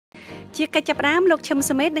ជាកិច្ចចាប់ផ្ដើមលោកឈឹម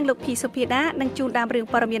សមេតនិងលោកភីសុភាដានឹងជួនដើមរឿង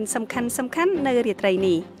ព័ត៌មានសំខាន់នៅរាត្រី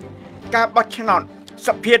នេះការបោះឆ្នោតស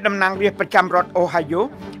ភាតំណាងរាស្ត្រប្រចាំរដ្ឋអូហាយ៉ូ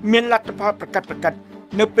មានលទ្ធផលប្រកាស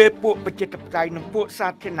នៅពេលពួកប្រជាធិបតេយ្យនិងពួកសា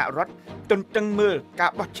ធារណរដ្ឋទន្ទឹងមើលកា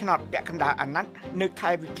របោះឆ្នោតពាក់កណ្ដាលអាណត្តិនៅខែ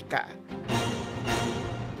វិច្ឆិការ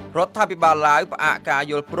ដ្ឋាភិបាលឡាវផ្អាកការ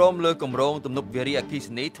យល់ព្រមលើគម្រោងទំនប់វារីអគ្គិស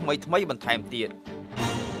នីថ្មីបន្ថែមទៀត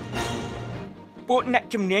ពួកអ្នក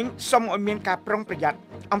ជំនាញសុំឲ្យមានការប្រុងប្រយ័ត្ន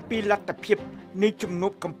អំពីលទ្ធភាពនៃជំនួ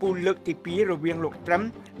បកម្ពុជាលើកទី2រវាងលោកត្រឹម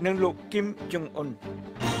និងលោកគីមចុងអ៊ុន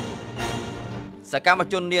សកម្ម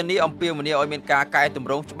ជននានាអំពាវនាវឲ្យមានការកែតម្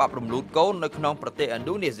រង់ច្បាប់រំលូតកូននៅក្នុងប្រទេសឥណ្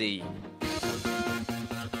ឌូនេស៊ី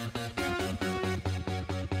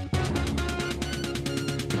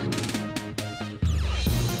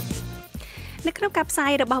នៅក្នុងការផ្សា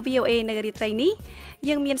យរបស់ VOA នៅរាត្រីនេះ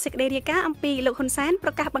យើងមានសេចក្តីរាយការណ៍អំពីលោកហ៊ុនសែនប្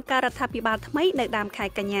រកាសបង្កើតរដ្ឋាភិបាលថ្មីនៅដើមខែ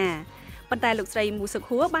កញ្ញាប៉ុន្តែលោកស្រីមូសុ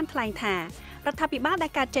ខួរបានថ្លែងថារដ្ឋាភិបាលដែ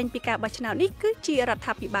លកើតចេញពីការបោះឆ្នោតនេះគឺជារដ្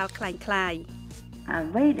ឋាភិបាលคล้าย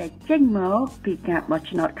អ្វីដែលចេញមកពីការបោះ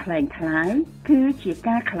ឆ្នោតคล้ายគឺជា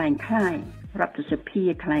ការคล้ายរដ្ឋសភា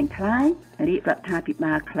คล้ายរាជរដ្ឋាភិ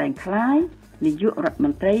បាលคล้ายនាយករដ្ឋម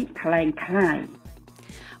ន្ត្រីคล้าย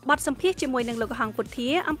បទសម្ភាសន៍ជាមួយនឹងលោកហងពុធា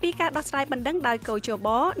អំពីការដោះស្រាយបណ្ដឹងដោយកោជប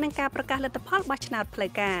និងការប្រកាសលទ្ធផលបោះឆ្នោតផ្លូ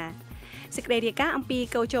វការសេចក្តីរាយការណ៍អំពី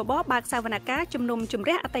កោជបបើកសវនកម្មជំនុំជម្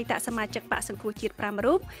រះអតីតសមាជិកបក្សសង្គ្រោះជាតិ5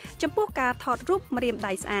រូបចំពោះការថតរូបម្រាម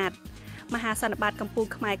ដៃស្អាតមហាសន្និបាតកម្ពុជា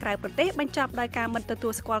ខ្មែរក្រៅប្រទេសបញ្ចប់ដោយការមិនទទួ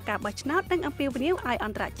លស្គាល់ការបោះឆ្នោតនិងអំពាវនាវឲ្យអ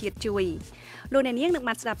ន្តរជាតិជួយលោកអ្នកនាងនឹង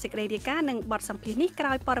បានស្ដាប់សេចក្តីរាយការណ៍និងបទសម្ភាសន៍នេះក្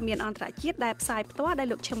រោយព័ត៌មានអន្តរជាតិដែលផ្សាយផ្ទាល់ដោយ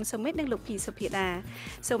លោកឈឹមសុមេតនិងលោកភីសុភាដា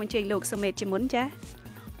សូមអញ្ជើញលោកសុមេតជាមុនចា៎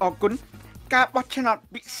អរគុណការបោះឆ្នោត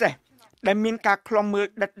ពិសេសដែលមានការឃ្លាំមើល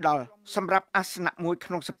ដិតដល់សម្រាប់អាសនៈមួយ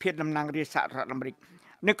ក្នុងសភាតំណាងរាស្ត្រសហរដ្ឋអាមេរិក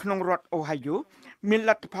នៅក្នុងរដ្ឋអូហាយ៉ូមាន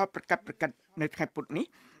លទ្ធផលប្រកាសនៅថ្ងៃពុធនេះ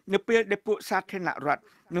នៅពេលដែលពួកសាធារណរដ្ឋ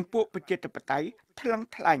និងពួកប្រជាធិបតេយ្យថ្លឹង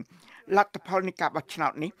ថ្លែងលទ្ធផលនៃការបោះឆ្នោ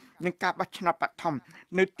តនេះនិងការបោះឆ្នោតបឋម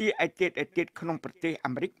នៅទីឯទៀតក្នុងប្រទេស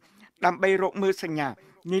អាមេរិកដើម្បីរកមើលសញ្ញា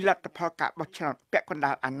នៃលទ្ធផលការបោះឆ្នោតពាក់កណ្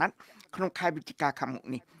ដាលអាណត្តិក្នុងខែវិច្ឆិកាខាងមុខ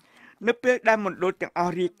នេះនៅពេលដែលមណ្ឌលទាំងអ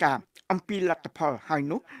ស់រាយការណ៍អំពីលទ្ធផលហើយ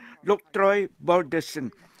នោះលោក Troy Balderson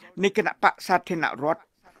នៃគណៈបកសាធារណរដ្ឋ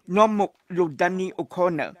នាំមុខលោក Danny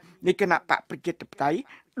O'Connor នៃគណៈបកប្រជាធិបតេយ្យ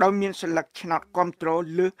ដោយមានសន្លឹកឆ្នោតគាំទ្រ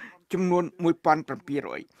លើសចំនួន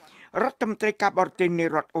 1,700 រដ្ឋមន្ត្រីការបរទេសនៃ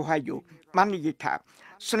រដ្ឋអូហាយ៉ូបាននិយាយថា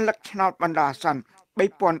សន្លឹកឆ្នោតបណ្ដោះអាសន្ន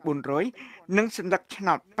 3,400 និងសន្លឹកឆ្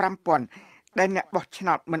នោត 5,000 ដែលអ្នកបោះឆ្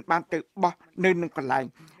នោតមិនបានទៅបោះនៅនឹងកន្លែង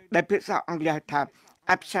ដែលភាសាអង់គ្លេសហៅថា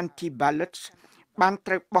absentee ballots បាន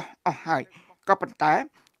ត្រូវបោះអស់ហើយក៏ប៉ុន្តែ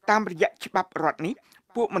តាមរយៈច្បាប់រដ្ឋនេះ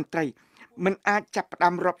ពួកមន្ត្រីមិនអាចចាប់ផ្ដើ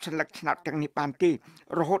មរាប់សន្លឹកឆ្នោតទាំងនេះបានទេ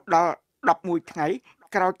រហូតដល់11ថ្ងៃ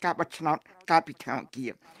ក្រោយការបោះឆ្នោតកាលពីថ្ងៃអង្គា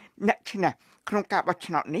រអ្នកឈ្នះក្នុងការបោះ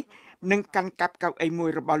ឆ្នោតនេះនឹងកាន់កាប់កៅអីមួយ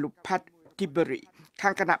របស់លោក Pat Tiberi ខា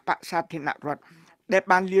ងគណៈបក្សសាធារណរដ្ឋដែល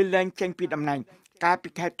បានលាលែងចេញពីតំណែងកាលពី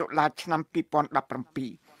ខែតុលាឆ្នាំ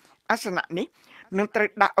2017អាសនៈនេះនឹងត្រូវ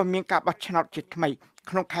ដាក់ឲ្យមានការបោះឆ្នោតជាថ្មី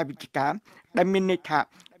ក្នុងខែវិច្ឆិកាដែលមានន័យថា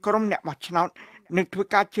ក្រុមអ្នកបោះឆ្នោតនឹងធ្វើ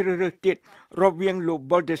ការជ្រើសរើសទៀតរវាងលោក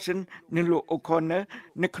Balderson និងលោក O'Connor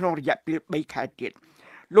នៅក្នុងរយៈពេល3ខែទៀត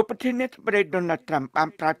លោកប្រធានាធិបតី Donald Trump បាន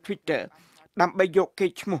ប្រើ Twitter ដើម្បីយកកេ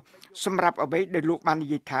រ្តិ៍ឈ្មោះសម្រាប់អ្វីដែលលោកបាននិ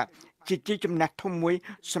យាយថាជាចំណេះធំមួយ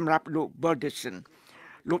សម្រាប់លោក Balderson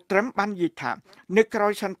លោក Trump បាននិយាយថានៅក្រោ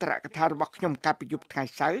យសន្ទរកថារបស់ខ្ញុំកាលពីយប់ថ្ងៃ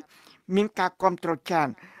សៅរ៍មានការគាំទ្រច្រើន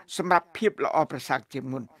សម្រាប់ភាពល្អប្រសើរជាង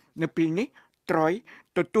មុននៅពេលនេះត្រយ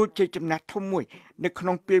ទទួលជាចំណេះធំមួយនៅក្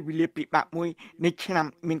នុងពេលវេលាពិបាកមួយនៃឆ្នាំ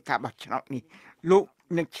មានការបោះឆ្នោតនេះលោក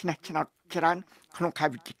នឹងឈ្នះឆ្នោតច្រើនក្នុងខែ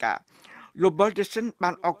វិច្ឆិកាលោក Balderson បា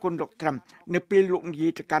នអរគុណលោកត្រឹមនៅពេលលោកនិយា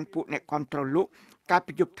យទៅកាន់ពួកអ្នកគាំទ្រលោកកាល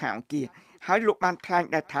ពីយប់ថ្ងៃអង្គារហើយលោកបានថ្លែង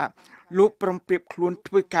ដែរថាលោកព្រមព្រៀបខ្លួន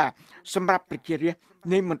ធ្វើការសម្រាប់ប្រជារាស្ត្រ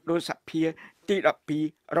នៃមណ្ឌលសភាទី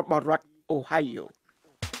12របស់រដ្ឋអូហាយ៉ូ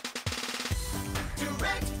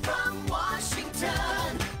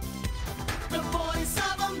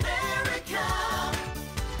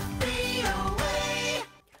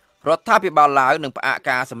រដ្ឋាភិបាលឡាវនឹងផ្អាក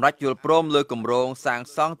ការសម្រេចយល់ព្រមលើគម្រោងសាង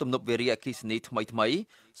សង់ទំនប់វារីអគ្គិសនីថ្មី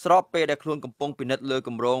ស្របពេលដែលខ្លួនកំពុងពិនិត្យលើគ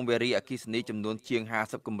ម្រោងវារីអគ្គិសនីចំនួនជាង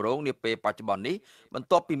50គម្រោងនាពេលបច្ចុប្បន្ននេះបន្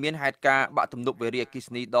ទាប់ពីមានហេតុការណ៍បាក់ទំនប់វារីអគ្គិស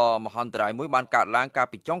នីដ៏មហន្តរាយមួយបានកើតឡើងកាល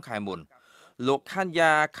ពីចុងខែមុនលោកខាន់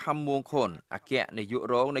យ៉ាខំមួងខុនអគ្គនាយក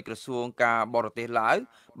រងនៃក្រសួងការបរទេសឡាវ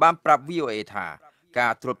បានប្រាប់ VOA ថាកា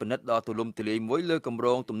រត្រួតពិនិត្យដ៏ទូលំទូលាយមួយលើគម្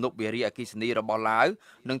រោងទំនប់វារីអគ្គិសនីរបស់ឡាវ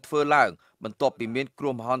នឹងធ្វើឡើងបន្ទាប់ពីមានគ្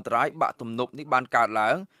រោះមហន្តរាយបាក់ទំនប់នេះបានកើតឡើ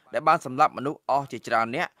ងដែលបានសម្លាប់មនុស្សអស់ជាច្រើន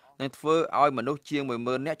អ្នកនិងធ្វើឲ្យមនុស្សជាង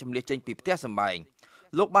 10000 នាក់ជម្លៀសចេញពីផ្ទះសម្បែង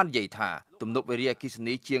លោកបាននិយាយថាទំនប់វារីអគ្គិស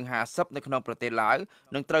នីជាង50នៅក្នុងប្រទេសឡាវ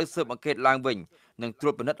នឹងត្រូវស៊ើបអង្កេតឡើងវិញនិងត្រួ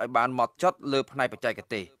តពិនិត្យឲ្យបានម៉ត់ចត់លើផ្នែកបច្ចេក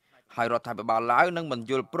ទេសហើយរដ្ឋាភិបាលឡាវនឹងមិន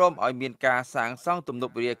យល់ព្រមឲ្យមានការសាងសង់ទំន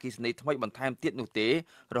ប់វារីអគ្គិសនីថ្មីបន្ថែមទៀតនោះទេ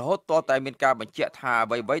រហូតតតែមានការបញ្ជាក់ថាអ្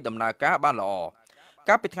វីៗដំណើរការបានល្អ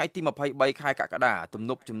កាលពីថ្ងៃទី23ខែកក្កដាទំ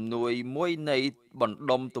នប់ជំនួយមួយនៃបណ្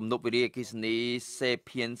ដុំទំនប់វារីអគ្គិសនីសេ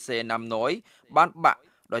ភៀនសេណាំណយបានបាក់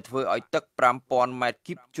ដោយធ្វើឲ្យទឹក 5000 ម៉ែត្រ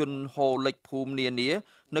គីបជន់ហូរលិចភូមិនានា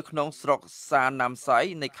នៅក្នុងស្រុកសាណាំសៃ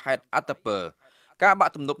នៃខេត្តអត្តពើការបា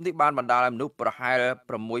ក់ទំនប់នេះបានបណ្ដាលឲ្យមនុស្សប្រហែល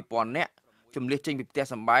 6000 នាក់ជំនះចេញពីផ្ទះ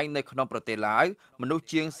សម្បែងនៅក្នុងប្រទេសឡាវមនុស្ស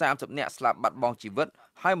ជាង30នាក់ស្លាប់បាត់បង់ជីវិត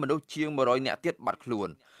ហើយមនុស្សជាង100នាក់ទៀតបាត់ខ្លួន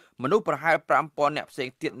មនុស្សប្រហែល 5000 នាក់ផ្សេង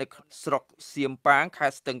ទៀតនៅស្រុកសៀមប៉ាងខេ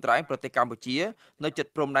ត្តស្ទឹងត្រែងប្រទេសកម្ពុជានៅជិត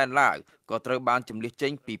ព្រំដែនឡាវក៏ត្រូវបានជំនះចេ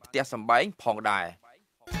ញពីផ្ទះសម្បែងផងដែរ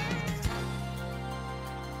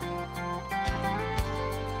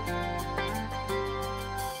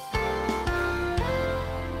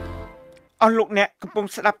អស់លោកអ្នកកំពុង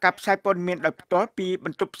ស្ដាប់ការផ្សាយព័ត៌មានដោយផ្ទាល់ពីប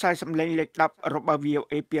ន្ទប់ផ្សាយសម្លេងលេខ10របស់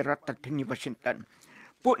VOA ពីរដ្ឋធានី Washington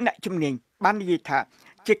ពួកអ្នកជំនាញបាននិយាយថា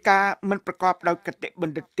ជាការមិនប្រកបដោយគតិប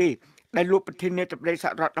ណ្ឌិតទេដែលលោកប្រធានាធិបតីស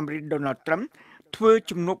ហរដ្ឋអាមេរិក Donald Trump ធ្វើ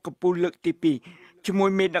ជំនួបកំពូលលើកទី2ជាមួយ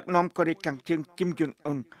មេដឹកនាំកូរ៉េខាងជើង Kim Jong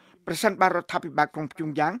Un ប្រសិនបើរដ្ឋាភិបាលក្រុងព្យុង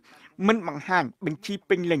យ៉ាងមិនបង្ហាញបញ្ជី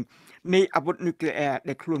ពេញលេញនៃអាវុធនុយក្លេអ៊ែរ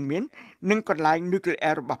ដែលខ្លួនមាននិងកន្លែងនុយក្លេ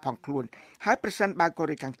អ៊ែររបស់ផងខ្លួនហើយប្រសិនបើកូ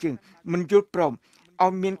រ៉េខាងជើងមិនយល់ព្រមឲ្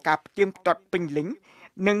យមានការផ្ទៀងផ្ទាត់ពេញលេញ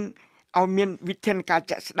និងឲ្យមានវិធានការ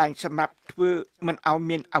ជាក់ស្ដែងសម្រាប់ធ្វើមិនឲ្យ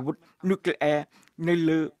មានអាវុធនុយក្លេអ៊ែរនៅ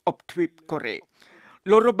លើអុបទ្វីបកូរ៉េ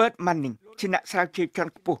លោក Robert Manning ជាអ្នកស្រាវជ្រាវជា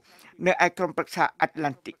ន់ខ្ពស់នៅឯក្រុមប្រឹក្សា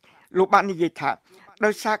Atlantic លោកបាននិយាយថាដោ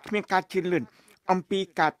យសារគ្មានការជឿនលឿនអំពី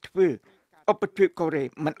ការធ្វើឧបទ្វីបកូរ៉េ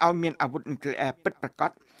មិនឲ្យមានអាវុធនុយក្លេអ៊ែរពិតប្រាក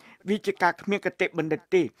ដវាជាការគ្មានគតិបណ្ឌិត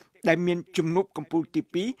ទេដែលមានជំនួបកំពូលទី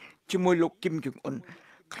2ជាមួយលោក Kim Jong Un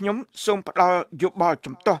ខ្ញុំសូមផ្ដល់យោបល់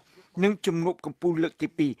ចំទាស់នឹងជំនួបកំពូលលើកទី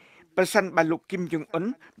2ប្រសិនបើលោក Kim Jong Un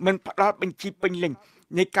មិនផ្ដល់បញ្ជីពេញលេញ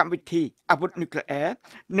នៃកម្មវិធីអាវុធនុយក្លេអ៊ែរ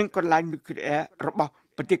និងកន្លែងនុយក្លេអ៊ែររបស់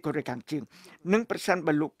ប្រទេសកូរ៉េខាងជើងនិងប្រសិន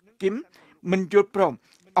បើលោក Kim មិនយល់ព្រម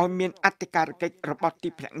ឲ្យមានអធិការកិច្ចរបស់ទី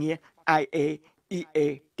ភ្នាក់ងារ IAEA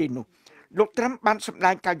ទេនោះលោក Trump បានសម្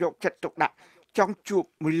ដែងការយកចិត្តទុកដាក់ចង់ជួប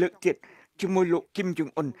មួយលើកទៀតជាមួយលោក Kim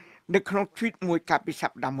Jong Un នៅក្នុង tweet មួយកាលពីស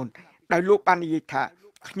ប្តាហ៍មុនដោយលោកបាននិយាយថា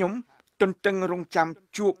ខ្ញុំទន្ទឹងរង់ចាំ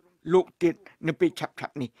ជួបលោកទៀតនៅពេលឆាប់ៗ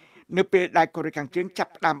នេះនៅពេលដែលកូរ៉េខាងជើងចា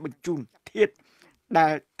ប់ផ្ដើមបញ្ជូនធាតុដែ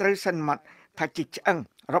លត្រូវសន្មត់ថាជាឆ្អឹង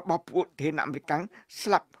របស់ពួកធានអាមេរិកស្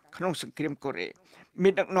លាប់ក្នុងសង្គ្រាមកូរ៉េមា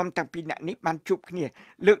នដឹកនាំទាំងពីរនាក់នេះបានជួបគ្នា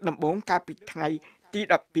លើកដំបូងកាលពីថ្ងៃទី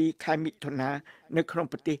12ខែមិថុនានៅក្នុង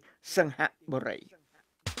ប្រទេសសិង្ហបុរី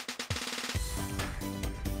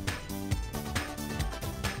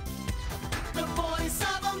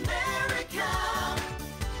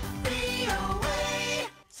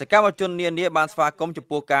សកម្មជននានាបានស្វាគមន៍ចំ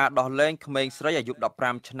ពោះការដោះលែងក្មេងស្រីអាយុ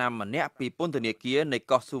15ឆ្នាំម្នាក់ពីពន្ធនាគារនៃ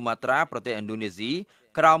កោះស៊ូម៉ាត្រាប្រទេសឥណ្ឌូនេស៊ី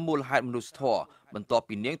ក្រោមមូលហេតុមនុស្សធម៌បន្ទាប់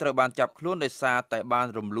ពីនាងត្រូវបានចាប់ខ្លួនដោយសារតែបាន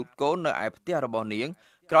រំលូតកូននៅឯផ្ទះរបស់នាង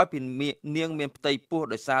ក្រោយពីនាងមានផ្ទៃពោះ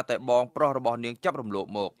ដោយសារតែបងប្រុសរបស់នាងចាប់រំលោភ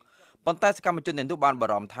មកប៉ុន្តែសកម្មជននេះបានបា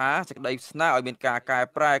រម្ភថាសេចក្តីស្នើឲ្យមានការកែ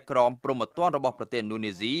ប្រែក្រមព្រហ្មទណ្ឌរបស់ប្រទេសឥណ្ឌូ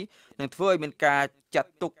នេស៊ីនឹងធ្វើឲ្យមានការចា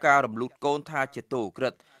ត់ទុកការរំលូតកូនថាជាទោសឧក្រិ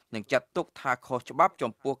ដ្ឋនិងចាត់ទុកថាខុសច្បាប់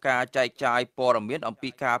ចំពោះការចែកចាយព័ត៌មានអំពី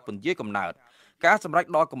ការពន្យាកំណើតការសម្រេច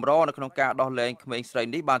ដ៏កម្រនៅក្នុងការដោះលែងក្មេងស្រី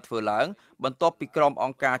នេះបានធ្វើឡើងបន្ទាប់ពីក្រុមអ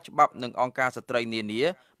ង្គការច្បាប់និងអង្គការស្ត្រីនានា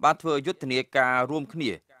បានធ្វើយុទ្ធនាការរួមគ្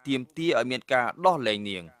នាទាមទារឲ្យមានការដោះលែង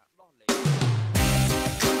នាង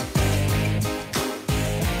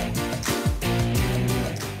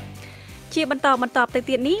ជាបន្តទៅ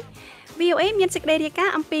ទៀតនេះ VOA មានសេចក្តីរាយការ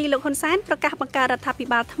ណ៍អំពីលោកហ៊ុនសែនប្រកាសបង្កើតរដ្ឋាភិ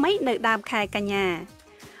បាលថ្មីនៅដើមខែកញ្ញា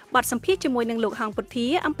បទសម្ភាសន៍ជាមួយនឹងលោកហងពុទ្ធា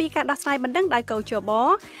អំពីការដោះស្រាយបណ្ដឹងដោយកោជប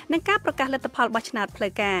និងការប្រកាសលទ្ធផលបោះឆ្នោតផ្លូ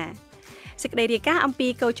វការសេចក្តីរាយការណ៍អំពី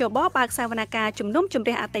កោជបបើកសវនកម្មជំនុំជម្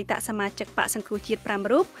រះអតីតសមាជិកបក្សសង្គ្រោះជាតិ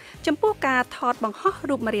5រូបចំពោះការថតបង្ហោះ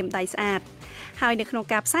រូបម្រាមដៃស្អាតហើយនៅក្នុង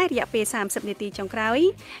ការផ្សាយរយៈពេល30នាទីចុងក្រោយ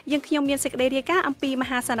យើងខ្ញុំមានសេចក្តីរាយការណ៍អំពីម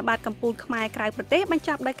ហាសន្និបាតកម្ពុជាខ្មែរក្រៅប្រទេសបញ្ច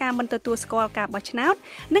ប់ដោយការមិនទទួលស្គាល់ការបោះឆ្នោត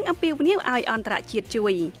និងអំពាវនាវឲ្យអន្តរជាតិជួ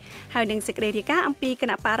យហើយនឹងសេចក្តីរាយការណ៍អំពីគ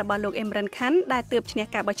ណៈបករបស់លោកអ៊ីមរ៉ានខាន់ដែលទើបឈ្នះ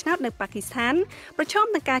ការបោះឆ្នោតនៅប៉ាគីស្ថានប្រឈម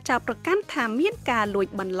នឹងការចោទប្រកាន់ថាមានការលួច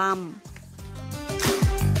បន្លំ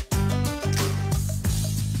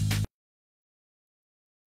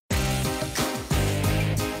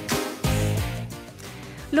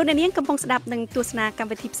លោកអ្នកនាងកំពុងស្ដាប់និងទស្សនាកម្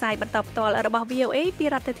មវិធីផ្សាយបន្តផ្ទាល់របស់ VOA ពី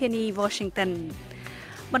រដ្ឋធានី Washington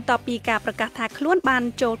បន្ទាប់ពីការប្រកាសថាខ្លួនបាន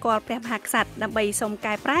ចូលគាល់ព្រះមហាក្សត្រដើម្បីសុំ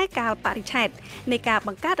កែប្រែកាលបរិច្ឆេទនៃការប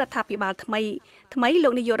ង្កើតរដ្ឋាភិបាលថ្មីលោ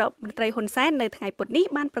កនាយករដ្ឋមន្ត្រីហ៊ុនសែននៅថ្ងៃពុធនេះ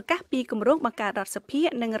បានប្រកាសពីគម្រោងបង្កើតរដ្ឋសភា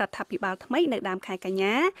និងរដ្ឋាភិបាលថ្មីនៅដើមខែកញ្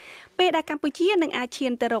ញាពេលដែលកម្ពុជានឹងអាចឈា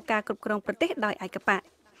នទៅរកការគ្រប់គ្រងប្រទេសដោយឯកបក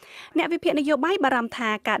អ្នកវិភាគនយោបាយបារម្ភថា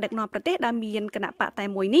ការដឹកនាំប្រទេសដែលមានគណៈបកតែ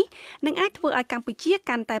មួយនេះនឹងអាចធ្វើឲ្យកម្ពុជា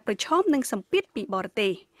កាន់តែប្រឈមនឹងសម្ពាធពីបរទេ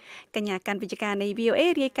សកញ្ញាកាន់វិជ្ជការនៃ VOA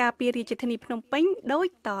រាយការណ៍ពីរាជធានីភ្នំពេញដូច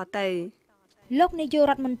តទៅលោកនាយក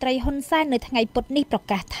រដ្ឋមន្ត្រីហ៊ុនសែននៅថ្ងៃពុធនេះប្រ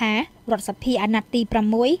កាសថារដ្ឋសភាអាណត្តិទី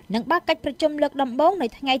6នឹងបើកកិច្ចប្រជុំលើកដំបូងនៅ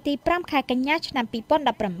ថ្ងៃទី5ខែកញ្ញាឆ្នាំ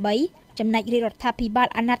2018ចំណែករដ្ឋាភិបាល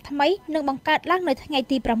អាណត្តិថ្មីនឹងបង្កើតឡើងនៅថ្ងៃ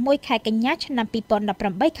ទី6ខែកញ្ញាឆ្នាំ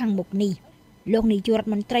2018ខាងមុខនេះលោកនាយករដ្ឋ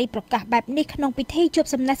មន្ត្រីប្រកាសបែបនេះក្នុងពិធីជួប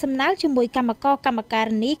សំណេះសំណាលជាមួយគណៈកម្មការ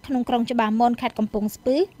នីក្នុងក្រុងច្បារមនខេត្តកំពង់ស្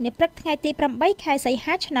ពឺនៅព្រឹកថ្ងៃទី8ខែសី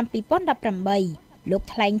ហាឆ្នាំ2018លោក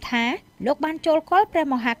ថ្លែងថាលោកបានចូលគាល់ព្រះ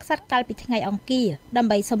មហាក្សត្រកាលពីថ្ងៃអង្គារដើម្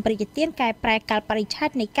បីសូមព្រះរាជទានកែប្រែកាលបរិច្ឆេទ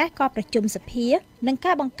នៃការកោះប្រជុំសភានិង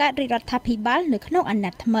ការបង្កើតរាជរដ្ឋាភិបាលនៅក្នុងអាណ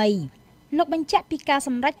ត្តិថ្មីលោកបញ្ជាក់ពីការស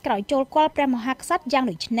ម្រេចក្រោយចូលគាល់ព្រះមហាក្សត្រយ៉ាង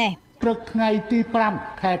ដូចនេះព្រឹកថ្ងៃទី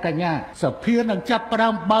5ខែកញ្ញាសភានឹងចាប់ផ្ដើ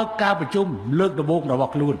មបើកការប្រជុំលើកដំបូងរប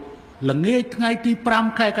ស់ខ្លួនល្ងាចថ្ងៃទី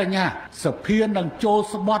5ខែកញ្ញាសភានឹងចូល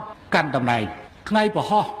ស្បត់កាន់តំណែងថ្ងៃព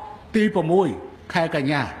ហុទី6ខែក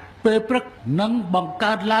ញ្ញាពេលព្រឹកនឹងបង្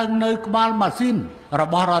កើតឡើងនៅក្បាលម៉ាស៊ីនរ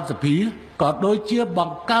បស់រដ្ឋសភាក៏ដូចជាប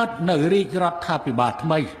ង្កើតនៅរាជរដ្ឋាភិបាលថ្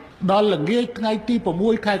មីដល់ល្ងាចថ្ងៃទី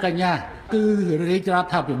6ខែកញ្ញាគឺរាជរ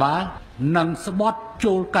ដ្ឋាភិបាលនឹងស្បត់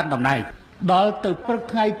ចូលកាន់តំណែងដល់ទៅព្រឹក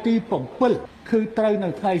ថ្ងៃទី7គឺត្រូវនៅ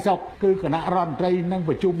ថ្ងៃសុក្រគឺគណៈរដ្ឋមន្ត្រីនឹង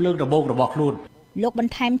ប្រជុំលើកដំបូងរបស់ខ្លួនលោកប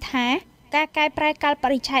ន្ថែមថាការកែប្រែកាលប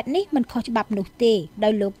រិច្ឆេទនេះមិនខុសច្បាប់នោះទេដោ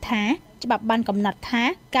យលោកថាច្បាប់បានកំណត់ថា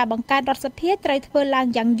ការបង្កើតរដ្ឋសភាត្រូវធ្វើឡើង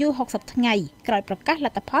យ៉ាងយូរ60ថ្ងៃក្រោយប្រកាសល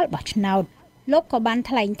ទ្ធផលបោះឆ្នោតលោកក៏បាន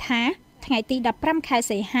ថ្លែងថាថ្ងៃទី15ខែ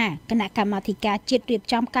សីហាគណៈកម្មាធិការជាតិរៀប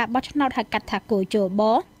ចំការបោះឆ្នោតហៅកាត់ថាគោជប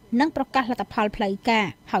នឹងប្រកាសលទ្ធផលផ្លូវការ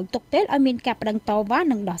ហើយទុកពេលឲ្យមានការប្តឹងតវ៉ា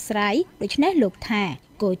និងដោះស្រាយដូច្នេះលោកថា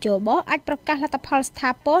គោជបអាចប្រកាសលទ្ធផលស្ថា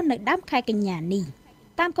ពរនៅដើមខែកញ្ញានេះ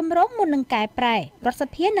តាមគម្រោងមុននឹងកែប្រែរដ្ឋស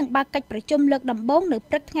ភានឹងបើកកិច្ចប្រជុំលើកដំបូងនៅ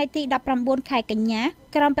ព្រឹកថ្ងៃទី19ខែកញ្ញា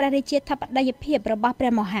ក្រោមព្រះរាជាធិបតីភាពរបស់ព្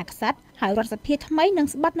រះមហាក្សត្រហើយរដ្ឋសភាថ្មីនឹង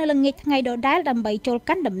ស្បត់នៅល្ងាចថ្ងៃដដែលដើម្បីចូល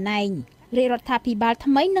កាន់តំណែងរាជរដ្ឋាភិបាល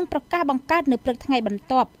ថ្មីនឹងប្រកាសបង្កើតនៅព្រឹកថ្ងៃបន្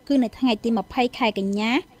ទាប់គឺនៅថ្ងៃទី20ខែកញ្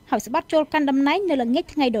ញាហើយស្បត់ចូលកាន់តំណែងនៅល្ងាច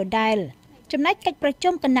ថ្ងៃដដែលចំណែកកិច្ចប្រ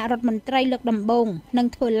ជុំគណៈរដ្ឋមន្ត្រីលើកដំបូងនឹង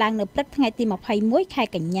ធ្វើឡើងនៅព្រឹកថ្ងៃទី21ខែ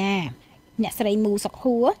កញ្ញាអ្នកស្រីមូសុក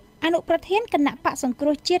ហួរអនុប្រធានគណៈបកសង្គ្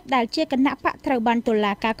រោះជាតិដែលជាគណៈបកត្រូវបានតុ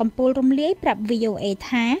លាការកំពូលរំលាយប្រាប់ VOA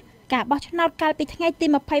ថាការបោះឆ្នោតកាលពីថ្ងៃទី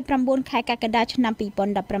29ខែកក្កដាឆ្នាំ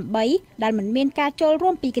2018ដែលមិនមានការចូលរួ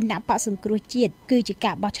មពីគណៈបកសង្គ្រោះជាតិគឺជា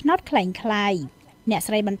ការបោះឆ្នោតคล้ายៗអ្នក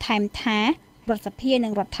ស្រីបន្ថែមថារដ្ឋសភានិ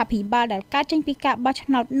ងរដ្ឋាភិបាលដែលកើតចេញពីការបោះឆ្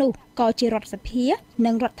នោតនោះក៏ជារដ្ឋសភា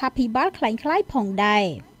និងរដ្ឋាភិបាលคล้ายៗផងដែរ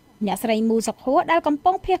អ្នកស្រីមូសុកហួរដែលកំ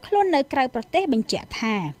ពុងភៀសខ្លួននៅក្រៅប្រទេសបញ្ជាក់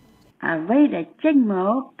ថាអ្វីដែលចេញម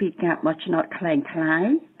កពីការបោះឆ្នោតคล้าย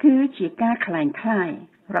ៗគឺជាការคล้ายៗ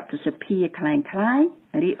រដ្ឋសភាคล้ายៗ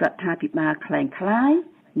រាជរដ្ឋាភិបាលคล้ายៗ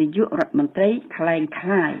នាយករដ្ឋមន្ត្រីคล้า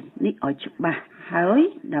ยៗនេះឲ្យច្បាស់ហើយ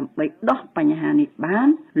ដើម្បីដោះបញ្ហានេះបាន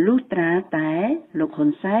លុះត្រាតែលោកហ៊ុ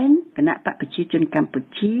នសែនគណៈបកប្រជាជនកម្ពុ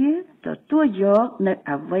ជាទទួលយកនៅ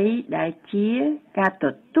អ្វីដែលជាការទ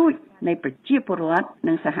ទូចនៃប្រជាពលរដ្ឋ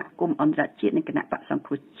និងសហគមន៍អន្តរជាតិនិងគណៈបកសង្គ្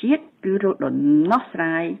រោះជាតិគឺរកដំណោះស្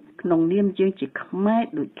រាយក្នុងនាមយើងជាខ្មែរ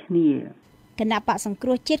ដូចគ្នាគណៈបកសង្គ្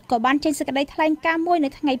រោះជាតិក៏បានចេញសេចក្តីថ្លែងការណ៍មួយនៅ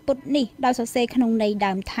ថ្ងៃពុធនេះដោយសរសេរក្នុងន័យ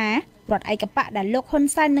ដើមថារដ្ឋឯកបកដែលលោកហ៊ុន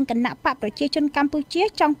សែននិងគណៈបកប្រជាជនកម្ពុជា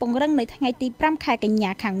ចង់ពង្រឹងនៅថ្ងៃទី5ខែកញ្ញា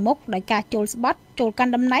ខាងមុខដោយការចូលស្បត់ចូលកា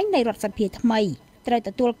ន់តំណែងនៃរដ្ឋសភាថ្មីត្រូវទ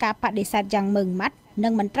ទួលការបដិសេធយ៉ាងម៉ឺងម៉ាត់និ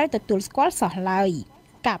ងមិនត្រូវទទួលស្គាល់សោះឡើយ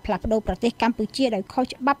ការផ្លាស់ប្តូរប្រទេសកម្ពុជាដោយខុស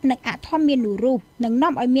ច្បាប់និងអធម្មានុរូបនឹង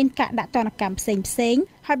នាំឲ្យមានការដាក់ទណ្ឌកម្មផ្សេងៗ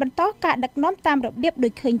ហើយបន្តការដឹកនាំតាមរបៀបដូ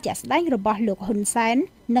ចឃើញជាក់ស្ដែងរបស់លោកហ៊ុនសែន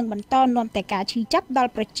និងបន្តនាំតែការឈឺចាប់ដ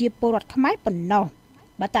ល់ប្រជាពលរដ្ឋខ្មែរប៉ុណ្ណោះ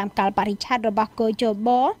បើតាមកាលបរិច្ឆេទរបស់គយជប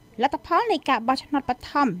លទ្ធផលនៃការបោះឆ្នោតប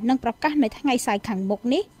ឋមនឹងប្រកាសនៅថ្ងៃសៅរ៍ខាងមុខ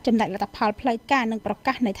នេះចំណែកលទ្ធផលផ្លូវការនឹងប្រ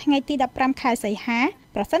កាសនៅថ្ងៃទី15ខែសីហា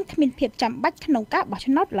ប្រសិនគ្មានភាពចាំបាច់ក្នុងការបោះ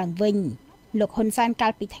ឆ្នោតឡើងវិញលោកហ៊ុនសែនកា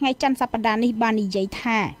លពីថ្ងៃច័ន្ទសប្តាហ៍នេះបាននិយាយ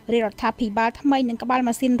ថារាជរដ្ឋាភិបាលថ្មីនឹងក្បាល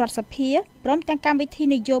ម៉ាស៊ីនរដ្ឋសភាព្រមទាំងកម្មវិធី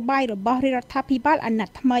នយោបាយរបស់រាជរដ្ឋាភិបាលអាណត្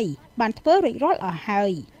តិថ្មីបានធ្វើរួចរាល់អស់ហើ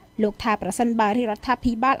យលោកថាប្រសិនបើរាជរដ្ឋា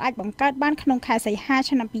ភិបាលអាចបង្កើតបានក្នុងខែសីហា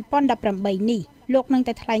ឆ្នាំ2018នេះលោកនឹង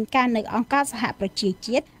តែថ្លែងការណ៍នៅអង្គការសហប្រជា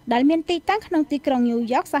ជាតិដែលមានទីតាំងក្នុងទីក្រុងញូវ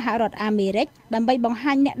យ៉កសហរដ្ឋអាមេរិកដើម្បីបង្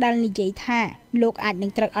ហាញអ្នកដែលនិយាយថាលោកអាចនឹ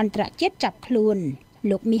ងត្រូវអន្តរជាតិចាប់ខ្លួន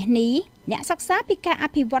លោកមាសនេះ អ្នកសិក្សាពីការអ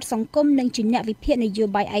ភិវឌ្ឍសង្គមនិងជាអ្នកវិភាគនយោ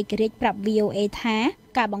បាយឯករាជ្យប្រាប់ VOA ថា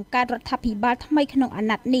ការបង្កើតរដ្ឋាភិបាលថ្មីក្នុងអា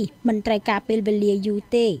ណត្តិនេះមិនត្រូវការពេលវេលាយូរ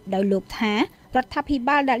ទេដោយលោកថារដ្ឋាភិ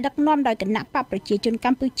បាលដែលដឹកនាំដោយគណៈបកប្រជាជនក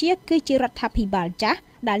ម្ពុជាគឺជារដ្ឋាភិបាលចាស់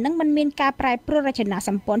ដែលនឹងមិនមានការប្រែប្រួលរចនាស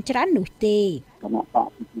ម្ព័ន្ធច្រើននោះទេគណៈបក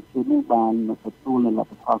ប្រជាជននេះបានទទួលនៅលទ្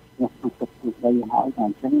ធផលស្ទះទុកទឹកដីហើយតែអ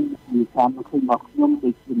ញ្ចឹងវាតាមឃើញរបស់ខ្ញុំដូ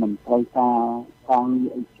ចជាមិនត្រូវការងា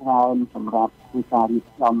រអីច្រើនសម្រាប់ធ្វើការរៀប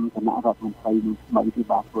ចំគណៈរដ្ឋមន្ត្រីថ្មីទី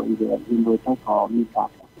បាទព្រោះវាដូចទៅក៏មានការ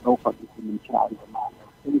ដោក៏ដូចជាមិនច្រើនប៉ុន្មាន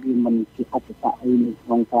គឺវាមិនជាឧបសគ្គអីនៅក្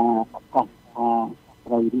នុងការប្រកាសថា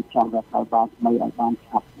ត្រូវរៀបចំរដ្ឋាភិបាលថ្មីឲ្យបាន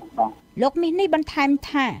ឆាប់បាទលោកមាសនេះបន្ថែម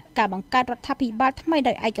ថាការបង្កើតរដ្ឋាភិបាលថ្មី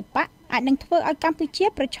ដោយឯកបកអាចនឹងធ្វើឲ្យកម្ពុជា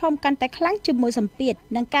ប្រឈមកាន់តែខ្លាំងជាមួយសម្ពាធ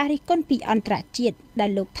និងការរិះគន់ពីអន្តរជាតិដែល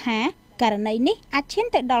លោកថាករណីនេះអាចឈាន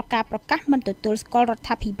ទៅដល់ការប្រកាសមិនទទួលស្គាល់រដ្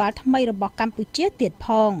ឋាភិបាលថ្មីរបស់កម្ពុជាទៀតផ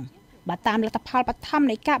ងបើតាមលទ្ធផលបឋម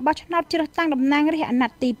នៃការបោះឆ្នោតជ្រើសតាំងតំណាងរាស្ត្រអាណ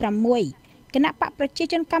ត្តិទី6គណៈបកប្រជា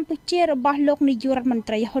ជនកម្ពុជារបស់លោកនាយករដ្ឋមន្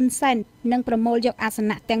ត្រីហ៊ុនសែននឹងប្រមូលយកអាស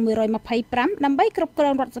នៈទាំង125ដើម្បីគ្រប់គ្រ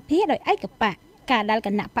ងរដ្ឋសភាដោយឯកបកការដែលគ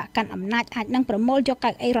ណៈបកកាន់អំណាចអាចនឹងប្រមូលយក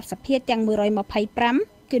កៅអីរដ្ឋសភាទាំង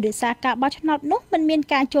125គឺដោយសារការបោះឆ្នោតនោះមិនមាន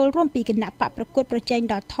ការចូលរួមពីគណៈបកប្រកួតប្រជែង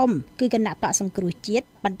ដ៏ធំគឺគណៈបកសង្គ្រោះជាតិ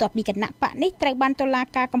បន្ទាប់ពីគណៈបកនេះត្រូវបានតុលា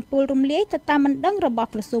ការកំពូលរំលាយទៅតាមមិនដឹងរបស់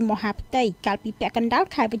ក្រសួងមហាផ្ទៃកាលពីពាក់កណ្ដាល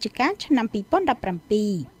ខែវិច្ឆិកាឆ្នាំ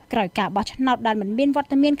2017ក្រោយការបោះឆ្នោតដែលមិនមានវត្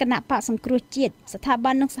តមានគណៈបកសង្គ្រោះជាតិស្ថា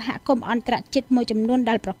ប័ននិងសហគមន៍អន្តរជាតិមួយចំនួន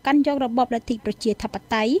ដែលប្រកាន់យករបបលទ្ធិប្រជាធិប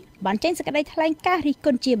តេយ្យបានចេញសេចក្តីថ្លែងការណ៍រិះគ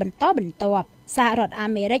ន់ជាបន្តបន្ទាប់សហរដ្ឋអា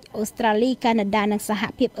មេរិកអូស្ត្រាលីកាណាដានិងសហ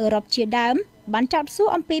ភាពអឺរ៉ុបជាដើមបានចោទសួរ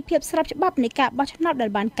អំពីភាពស្របច្បាប់នៃការបោះឆ្នោតដែល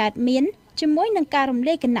បានកើតមានជាមួយនឹងការរំ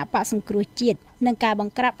លាយគណៈបកសង្គ្រោះជាតិនិងការប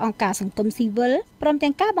ង្ក្រាបអង្គការសង្គមស៊ីវិលព្រម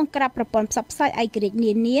ទាំងការបង្ក្រាបប្រព័ន្ធផ្សព្វផ្សាយឯករាជ្យ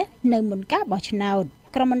នានានៅមុនការបោះឆ្នោត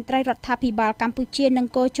ក្រមមន្ត្រីរដ្ឋាភិបាលកម្ពុជានិង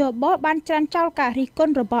កោជបបានច្រានចោលការរិះគ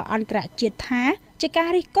ន់របស់អន្តរជាតិថាជាការ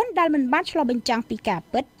រិះគន់ដែលមិនបានឆ្លុះបញ្ចាំងពីការ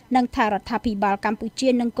ពិតនិងថារដ្ឋាភិបាលកម្ពុជា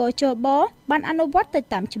និងកោជបបានអនុវត្តទៅ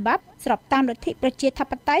តាមច្បាប់ស្របតាមលទ្ធិប្រជាធិ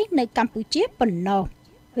បតេយ្យនៅកម្ពុជាប៉ុណ្ណោះ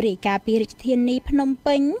រាយការណ៍ពីរាជធានីភ្នំ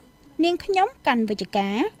ពេញនាងខ្ញុំកាន់វិជ្ជកា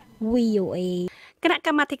រ VOA គណៈក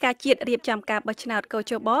ម្មាធិការជាតិរៀបចំការបោះឆ្នោតកោ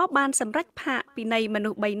ជបបានសម្រេចផាកពិន័យមនុ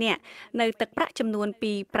ស្ស3នាក់នៅទឹកប្រាក់ចំនួន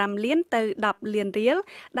ពី5លានទៅ10លានរៀល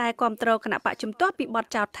ដែលគាំទ្រគណៈបកជំទាស់ពីបទ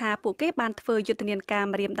ចោទថាពួកគេបានធ្វើយុទ្ធនាការ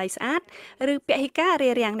ម្រាមដៃស្អាតឬពហិការរា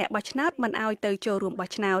រាំងអ្នកបោះឆ្នោតមិនឲ្យទៅចូលរួមបោះ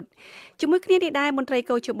ឆ្នោតជាមួយគ្នានេះដែរមន្ត្រី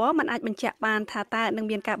កោជបមិនអាចបញ្ជាក់បានថាតើនឹង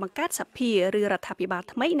មានការបង្កើតសភាឬរដ្ឋាភិបាល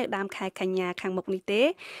ថ្មីនៅដើមខែកញ្ញាខាងមុខនេះទេ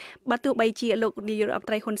បើទោះបីជាលោកនាយករដ្ឋមន្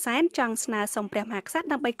ត្រីហ៊ុនសែនចង់ស្នើសុំព្រះមហាក្សត្រ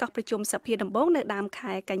ដើម្បីកោះប្រជុំសភាដំបូងនៅដើម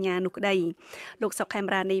ខែកញ្ញានោះក្តីលោកសុកខេម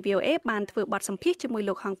រានី VOA បានធ្វើបទសម្ភាសន៍ជាមួយ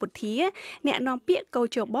លោកហងពុធា អ្នកនាំពាក្យកោ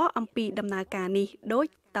ជបអំពីដំណើរការនេះដូច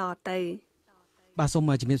តទៅបាទសូម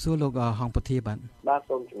ជំរាបសួរលោកហងពុធាបាទ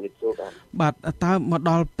សូមជំរាបសួរបាទតើមក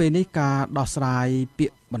ដល់ពេលនេះការដោះស្រាយពា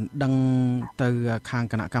ក្យបណ្ដឹងទៅខាង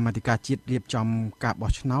គណៈកម្មាធិការជាតិរៀបចំការ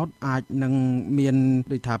បោះឆ្នោតអាចនឹងមាន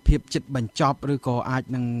ដូចថាភាពជិតបញ្ចប់ឬក៏អាច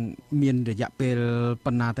នឹងមានរយៈពេល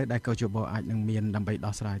ប៉ុណ្ណាទៅដែលកោជបអាចនឹងមានដើម្បី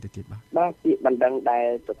ដោះស្រាយទៅទៀតបាទពាក្យបណ្ដឹងដែល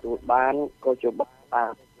ទទួលបានកោជបតា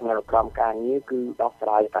មក្រមការងារគឺដោះស្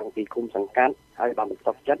រាយតាំងពីគុំសង្កាត់ហើយបានបន្ទ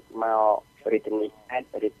ប់ចិត្តមករាជធានីខេត្ត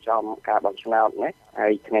រៀបចំការបោះឆ្នោតណាហើ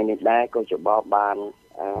យថ្ងៃនេះដែរកោជបបាន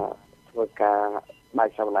ធ្វើការបើក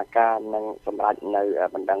សវនកម្មនិងសម្រាប់នៅ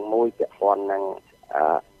បណ្ដឹងមួយពាក់ព័ន្ធនឹង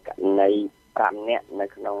ករណី5នាក់នៅ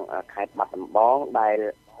ក្នុងខេត្តបាត់ដំបងដែល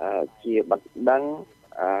ជាបណ្ដឹង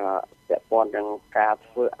ពាក់ព័ន្ធនឹងការ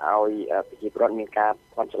ធ្វើឲ្យប្រជាពលរដ្ឋមានការ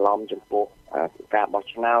ភ័ន្តច្រឡំចំពោះការបោះ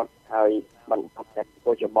ឆ្នោតហើយបន្តតែ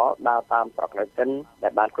កោជបដើរតាមប្រក្រតីដែ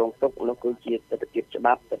លបានគ្រោងទុកនោះគឺជាទស្សនវិជ្ជាច្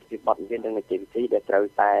បាប់ទស្សនវិជ្ជាបទមាននិងនីតិវិធីដែលត្រូវ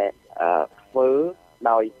តែធ្វើ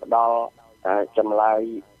ដោយផ្ដល់ចម្លើយ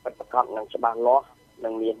ប្រកបនិងច្បាស់លាស់និ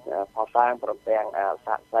ងមានផុសតាងព្រមទាំង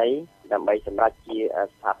សាក្សីដើម្បីសម្រាប់ជា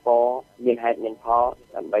ស្ថាពរមានហេតុមានផល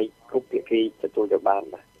ដើម្បីគ្រប់ភាគីទទួលយកបាន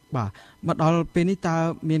បាទមកដល់ពេលនេះតើ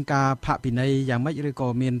មានការផាកពិន័យយ៉ាងម៉េចឬក៏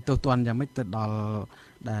មានទោសទណ្ឌយ៉ាងម៉េចទៅដល់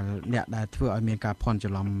ដែលអ្នកដែលធ្វើឲ្យមានការភ័ន្តច្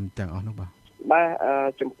រឡំទាំងអស់នោះបាទ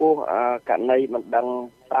ចំពោះករណីបណ្ដឹង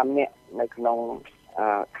5នាក់នៅក្នុង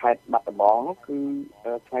ខេត្តបាត់ដំបងគឺ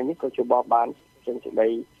ថ្ងៃនេះក៏ជួបបានចេញសេចក្តី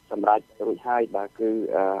សម្រេចរួចហើយបាទគឺ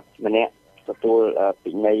ម្នាក់ទទួល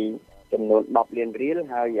ពិន័យចំនួន10លានរៀល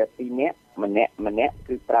ហើយ2នាក់ម្នាក់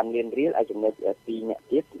គឺ5លានរៀលហើយចំណុច2នាក់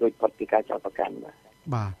ទៀតរួចផុតពីការចោទប្រកាន់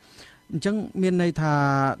បាទអញ្ចឹងមានន័យថា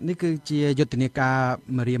នេះគឺជាយុទ្ធនាការ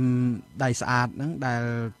ម្រាមដៃស្អាតហ្នឹងដែល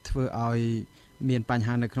ធ្វើឲ្យមានបញ្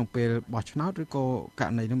ហានៅក្នុងពេលបោះឆ្នោតឬក៏ក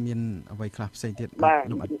រណីនោះមានអ្វីខ្លះផ្សេងទៀតបាទ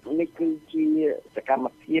នេះគឺជាសកម្ម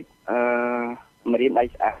ភាពម្រាមដៃ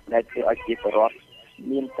ស្អាតដែលធ្វើឲ្យប្រជាពលរដ្ឋ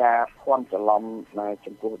មានការភ័ន្តច្រឡំ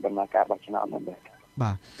ចំពោះដំណើរការបោះឆ្នោតនោះ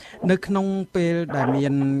បាទនៅក្នុងពេលដែលមា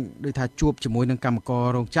នដូចថាជួបជាមួយនឹងគណៈកម្មការ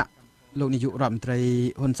រោងចក្រលោកនាយករដ្ឋមន្ត្រី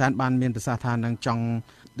ហ៊ុនសែនបានមានប្រសាសន៍ថានឹងចង់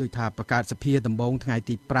ដូចថាបង្កើតសភាដំបូងថ្ងៃ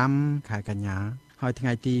ទី5ខែកញ្ញាហើយថ្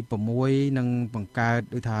ងៃទី6នឹងបង្កើត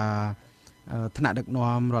ដូចថាថ្នាក់ដឹក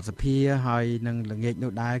នាំរដ្ឋសភាហើយនឹងល្ងាច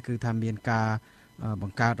នោះដែរគឺថាមានការប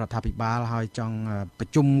ង្កើតរដ្ឋាភិបាលហើយចង់ប្រ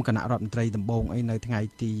ជុំគណៈរដ្ឋមន្ត្រីដំបូងអីនៅថ្ងៃ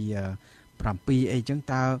ទី7អីចឹង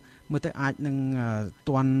តើមើលទៅអាចនឹង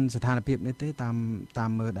ទាន់ស្ថានភាពនេះទេតា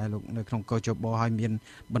មមើលដែលលោកនៅក្នុងកោជបហើយមាន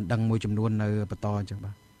បណ្ដឹងមួយចំនួននៅបន្តអញ្ចឹង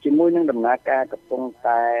បាទជាមួយនឹងដំណើរការកំពុង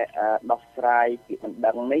តែដោះស្រាយពីបណ្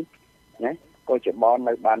ដឹងនេះណាកោជប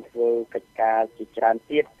នៅបានធ្វើកិច្ចការជាច្រើន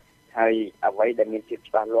ទៀតហើយអ្វីដែលមានភាព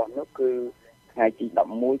ច្បាស់លាស់នោះគឺថ្ងៃទី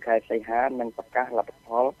11ខែសីហានឹងប្រកាសលទ្ធផ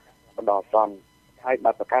លបណ្ដោះអាសន្នហើយ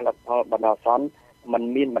បើប្រកាសលទ្ធផលបណ្ដោះអាសន្នมัน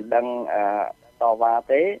មានបណ្ដឹងតវ៉ា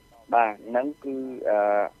ទេបាទនឹងគឺ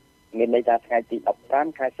មានន័យថាថ្ងៃទី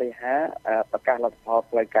15ខែសីហាប្រកាសលទ្ធផល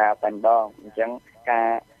ផ្លូវការតែម្ដងអញ្ចឹងការ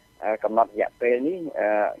កំណត់រយៈពេលនេះ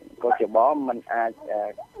កោជបมันអាច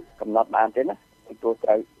កំណត់បានទេណាពីព្រោះត្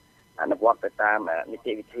រូវអនុវត្តទៅតាមនី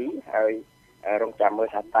តិវិធីហើយរងចាំមើល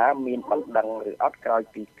ថាតើមានបណ្ដឹងឬអត់ក្រោយ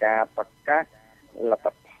ពីការប្រកាសល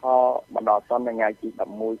ទ្ធផលបណ្ដោះអាសន្នថ្ងៃទី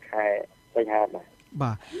11ខែសីហា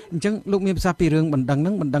បាទអញ្ចឹងលោកមានប្រសាសន៍ពីរឿងបណ្ដឹងហ្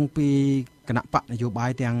នឹងបណ្ដឹងពីគណៈបកនយោបា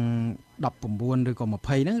យទាំង19ឬក៏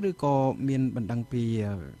20ហ្នឹងឬក៏មានបណ្ដឹងពី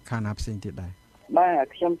ខាងណាផ្សេងទៀតដែរបាទ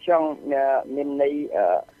ខ្ញុំចង់មានន័យ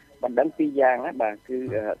បណ្ដឹងពីរយ៉ាងណាបាទគឺ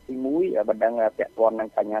ទី1បណ្ដឹងពាក់ព័ន្ធនឹង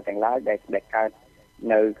បញ្ហាទាំងឡាយដែលកើត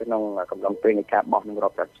នៅក្នុងកំឡុងពេលនៃការបោះនឹងរា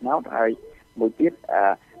ប់រយឆ្នោតហើយមួយទៀត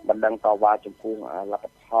បណ្ដឹងតវ៉ាចំពោះល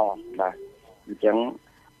ទ្ធផលបាទអញ្ចឹង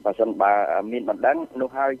បើសិនបើមានបណ្ដឹងនោះ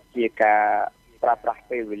ហើយជាការប្រើប្រាស់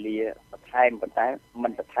ពេលវេលាបន្ថែមប៉ុន្តែមិ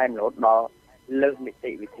នបន្ថែមរហូតដល់លើសនី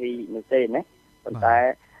តិវិធីនោះទេណាប៉ុន្តែ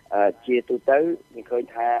ជាទូទៅខ្ញុំឃើញ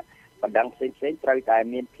ថាបណ្ដឹងផ្សេងត្រូវតែ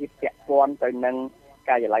មានភាពពាក់ព័ន្ធទៅនឹង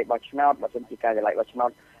ការិយាល័យបោះឆ្នោតបើសិនជាការិយាល័យបោះឆ្នោ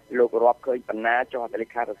តលោករាប់ឃើញបណ្ណាចុះហត្ថលេ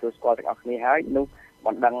ខាទទួលស្គាល់ទាំងអស់គ្នាហើយនោះប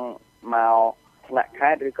ណ្ដឹងមកថ្នាក់ខេ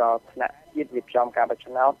ត្តឬក៏ថ្នាក់ជាតិរៀបចំការបោះ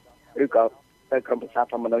ឆ្នោតឬក៏ទៅក្រមប្រឹក្សា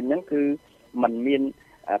ធម្មនុញ្ញហ្នឹងគឺมันមាន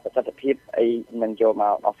ប្រសិទ្ធភាពអីនឹងចូលម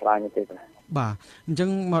កដោះស្រាយនេះទេបាទអញ្ចឹង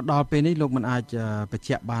មកដល់ពេលនេះលោកមិនអាចបញ្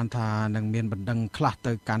ជាក់បានថានឹងមានបណ្ដឹងខ្លះ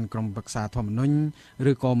ទៅកាន់ក្រមប្រឹក្សាធម្មនុញ្ញ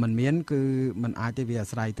ឬក៏មិនមានគឺมันអាចទេវាអា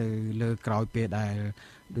ស្រ័យទៅលើក្រោយពេលដែល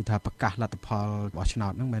ដូចថាប្រកាសលទ្ធផលរបស់ឆ្នោ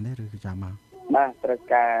តហ្នឹងមែនទេឬក៏យ៉ាងម៉េចបាទត្រូវ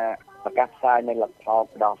ការប្រកាសផ្សាយនៅលទ្ធផល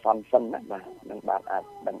ដល់សន្និសិនណាបាទនឹងបានអាច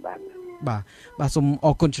ដឹងបានបាទសូមអ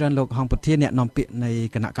រគុណច្រើនលោកហងពុធាអ្នកនាំពាក្យនៃ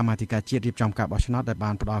គណៈកម្មាធិការជាតិរៀបចំការបោះឆ្នោតដែល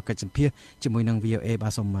បានផ្ដល់កិច្ចសម្ភាសន៍ជាមួយនឹង VOA បា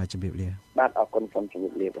ទសូមជម្រាបលាបាទអរគុណសូមជម្រា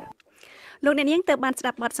បលាបាទលោកអ្នកនាងទៅបានស្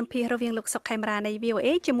ដាប់បទសម្ភាសន៍រវាងលោកសុកខេមរានៃ VOA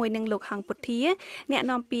ជាមួយនឹងលោកហងពុធាអ្នក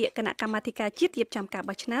នាំពាក្យគណៈកម្មាធិការជាតិរៀបចំការ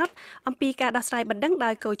បោះឆ្នោតអំពីការដោះស្រាយបណ្ដឹង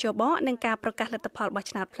ដោយកោជបនិងការប្រកាសលទ្ធផលបោះ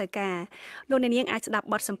ឆ្នោតផ្លូវការលោកអ្នកនាងអាចស្ដាប់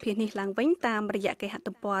បទសម្ភាសន៍នេះឡើងវិញតាមរយៈគេហ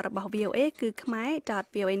ទំព័ររបស់ VOA គឺ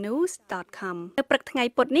khmer.voanews.com នៅព្រឹកថ្ងៃ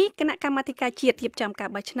ពុធនេះគណៈកម្មាធិការជាតិរៀបចំការ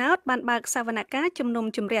បោះឆ្នោតបានបើកសវនកម្មជំនុំ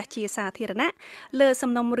ជម្រះជាសាធារណៈលើ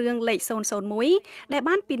សំណុំរឿងលេខ001ដែល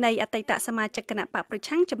បានពីនៃអតីតសមាជិកគណៈបកប្រ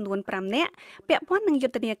ឆាំងចំនួន5នាក់ពាក់ព័ន្ធនឹងយុ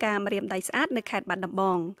ទ្ធនាការម្រាមដៃស្អាតនៅខេត្តបាត់ដំប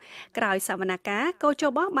ងក្រោយសវនកម្មកោជ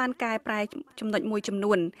បបានកែប្រែចំណុចមួយចំ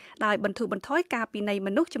នួនដោយបន្ធូរបន្ថយការពីនៃម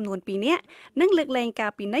នុស្សចំនួន2នាក់និងលើកលែងកា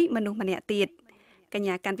រពីនៃមនុស្សម្នាក់ទៀតកញ្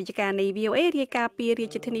ញាកាន់វិទ្យការនៃ VOA រាយការណ៍ពីរា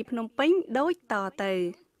ជធានីភ្នំពេញដូចត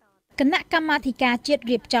ទៅគណៈកម្មាធិការជាតិ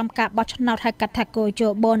រៀបចំការបោះឆ្នោតហៅកាត់ថាកោជ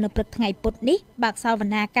បនៅព្រឹកថ្ងៃពុធនេះបើកសវ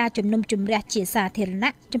នាការជំនុំជម្រះជាសាធារ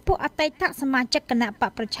ណៈចំពោះអតីតសមាជិកគណៈប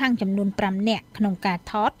កប្រឆាំងចំនួន5នាក់ក្នុងការ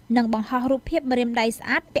ថតនិងបង្ហោះរូបភាពម្រាមដៃស្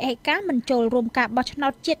អាតពហិការមិនចូលរួមការបោះឆ្នោ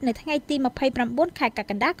តជាតិនៅថ្ងៃទី29ខែកក្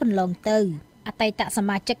កដាកន្លងទៅអតីតស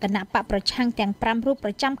មាជិកគណៈបកប្រឆាំងទាំង5រូបប្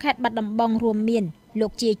រចាំខេត្តបាត់ដំបងរួមមានលោ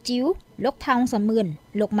កជាជីវលោកថោងសមឿន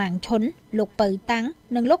លោកម៉ាងឈុនលោកពៅតាំង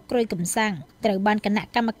និងលោកក្រួយកំសាំងត្រូវបានគណៈ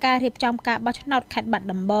កម្មការរៀបចំការបោះឆ្នោតខេត្តបាត់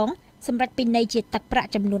ដំបងសម្រាប់ពិន័យជាទឹកប្រាក់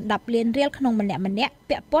ចំនួន10លានរៀលក្នុងម្នាក់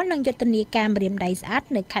ពាក់ព័ន្ធនឹងយុទ្ធនាការម្រាមដៃស្អាត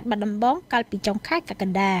នៅខេត្តបាត់ដំបងកាលពីចុងខែកក្ក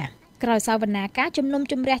ដាក្រោយសវនាការជំនុំ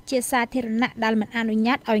ជម្រះជាសាធារណៈដែលមិនអនុញ្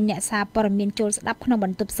ញាតឲ្យអ្នកសារព័ត៌មានចូលស្ដាប់ក្នុងប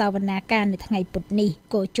ន្ទប់សវនាការនៅថ្ងៃពុធនេះ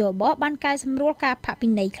កោជបបានកែសម្រួលការផាកពិ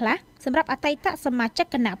ន័យខ្លះសម្រាប់អតីតសមាជិក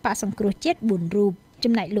គណៈបកសង្គ្រោះជាតិ4រូប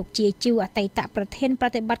ចំណែកលោកជាជីវអតីតប្រធានប្រ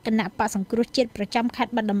តិបត្តិគណៈបកសង្គ្រោះជាតិប្រចាំខេត្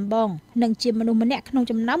តបាត់ដំបងនិងជាមនុស្សម្នាក់ក្នុង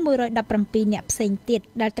ចំណោម117នាក់ផ្សេងទៀត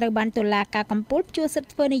ដែលត្រូវបានតុលាការកំពូលព្យួរសិទ្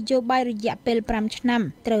ធិធ្វើនយោបាយរយៈពេល5ឆ្នាំ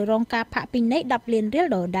ត្រូវរងការផាកពិន័យ10លានរៀល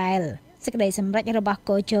ដដែលសេចក្តីសម្រេចរបស់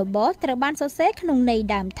កោជបត្រូវបានសរសេរក្នុងន័យ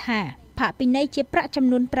ដើមថា ផាកពិន័យជាប្រាក់ចំ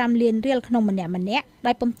នួន5លានរៀលក្នុងម្នាក់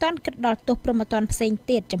ដោយពុំទាន់គិតដល់ទោសព្រហ្មទណ្ឌផ្សេង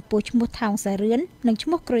ទៀតចំពោះឈ្មោះថោងសារឿននិងឈ្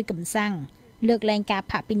មោះក្រួយកំសាំងលើកលែងការ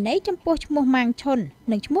ផាកពិន័យចំពោះឈ្មោះម៉ាងឈុន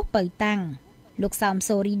និងឈ្មោះពៅតាំងលោកសោម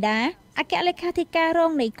សូរីដាអគ្គលេខាធិការរ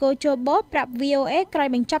ងនៃគោជបប្រាប់ VOA ក្រោយ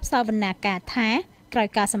បញ្ចប់សវនាការថាក្រោយ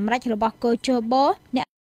ការសម្រេចរបស់គោជបអ្នក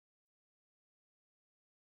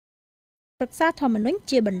ប្រឹក្សាធម្មនុញ្ញ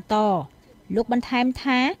ជាបន្តលោកបន្ថែម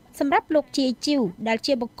ថាសម្រាប់លោកជាជីវដែល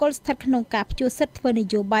ជាបុគ្គលស្ថិតក្នុងការផ្ជួសសិទ្ធិធ្វើន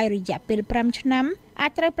យោបាយរយៈពេល5ឆ្នាំអា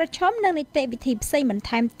ចត្រូវប្រឈមនឹងនីតិវិធីផ្សេងបន្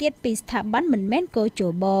ថែមទៀតពីស្ថាប័នមិនមែនគោជ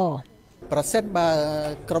បប្រសិនបើ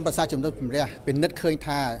ក្រមប្រសាជំនុំជម្រះពិនិត្យឃើញ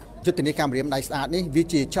ថាយុទ្ធនាការម្រាមដៃស្អាតនេះវា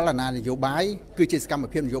ជាចលនានយោបាយគឺជាសកម្ម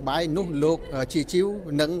ភាពនយោបាយនោះលោកជាជីវ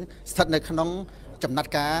នឹងស្ថិតនៅក្នុងចំណាត់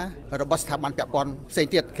ការរបស់ស្ថាប័នពាក់ព័ន្ធផ្សេង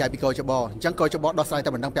ទៀតក្រៅពីគោជបអញ្ចឹងគោជបដោះស្រាយតែ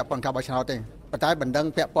បណ្ដឹងពាក់ព័ន្ធការបោះឆ្នោតទេប៉ុន្តែបណ្ដឹង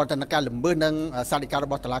ពាក់ព័ន្ធទៅនឹងការល្មើសនិងសាលដីការ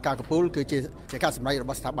បស់តុលាការកំពូលគឺជាការសម្ដែងរប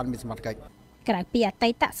ស់ស្ថាប័នមានសមត្ថកិច្ចក្រៅពីអតី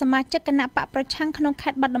តសមាជិកគណៈបកប្រឆាំងក្នុងខេ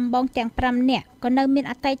ត្តបាត់ដំបងទាំង5នាក់ក៏នៅមាន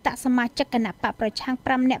អតីតសមាជិកគណៈបកប្រឆាំង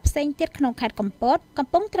5នាក់ផ្សេងទៀតក្នុងខេត្តកំពតកំ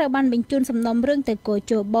ពុងត្រូវបានបញ្ជូនសំណុំរឿងទៅគោ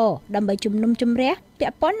ជបដើម្បីជំនុំជម្រះពា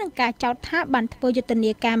ក់ព័ន្ធនឹងការចោទថាបានធ្វើយុទ្ធនា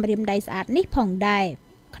ការម្រាមដៃស្អាតនេះផងដែរ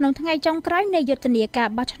ក្នុងថ្ងៃចុងក្រោយនៃយុទ្ធនាការ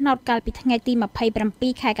បោះឆ្នោតកាលពីថ្ងៃទី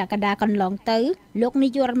27ខែកក្កដាកន្លងទៅលោកនា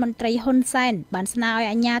យករដ្ឋមន្ត្រីហ៊ុនសែនបានស្នើឲ្យ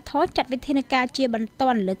អាជ្ញាធរចាត់វិធានការជាបន្ទា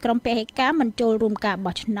ន់លើក្រុមពហិការមិនចូលរួមការ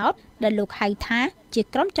បោះឆ្នោតដែលលោកហៅថាជា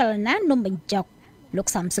ក្រុមចលនានំបញ្ចុកលោក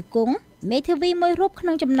សំសកុងមេធាវីមួយរូបក្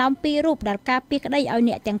នុងចំណោម2រូបដែលការពីក្តីឲ្យ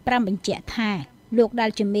អ្នកទាំង5បញ្ជាក់ថាលោកដែល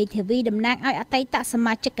ជាមេធាវីតំណាងឲ្យអតីតស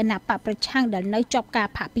មាជិកគណៈបកប្រឆាំងដែលនៅជាប់ការ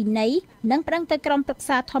ផាកពិន័យនិងប្តឹងទៅក្រុមប្រឹក្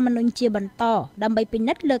សាធម្មនុញ្ញជាបន្តដើម្បីពិ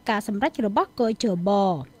និត្យលើការសម្រេចរបស់គោជប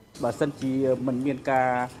បើសិនជាមិនមានការ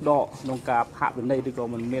ដកក្នុងការផាកវិន័យឬក៏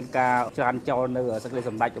មិនមានការច្រានចោលនៅសេចក្តី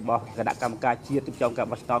សម្រេចរបស់គណៈកម្មការជាតិរៀបចំការ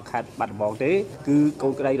បោះឆ្នោតខេត្តបាត់ដំបងទេគឺកូ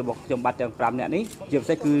នក្តីរបស់ខ្ញុំបាទទាំង5នាក់នេះជាពិ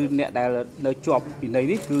សេសគឺអ្នកដែលនៅជាប់វិន័យ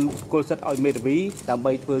នេះគឺគល់សិទ្ធឲ្យមេធាវីដើម្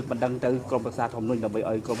បីធ្វើបណ្ដឹងទៅក្រុមប្រឹក្សាធម្មនុញ្ញដើម្បី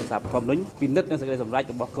ឲ្យក្រុមប្រឹក្សាធម្មនុញ្ញពិនិត្យនឹងសេចក្តីសម្រេច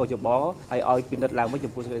របស់គោជបហើយឲ្យពិនិត្យឡើងវិញ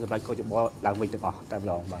ចំពោះសេចក្តីសម្រេចគោជបឡើងវិញទាំងអស់តែម្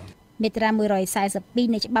ដងបាទមាត្រា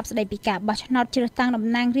142នៃច្បាប់ស្តីពីការបោះឆ្នោតជ្រើសតាំងតំ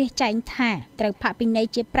ណាងរាស្ត្រចែងថាត្រូវផាកពិន័យ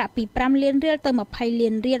ជាប្រាក់ពី5លានរៀលទៅ20លា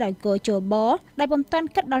នរៀលឲ្យគោជបដោយពុំទាន់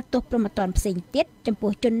គិតដល់ទោសព្រហ្មទណ្ឌផ្សេងទៀតចំ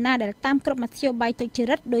ពោះជនណាដែលតាមគ្រប់មធ្យោបាយទុច្ច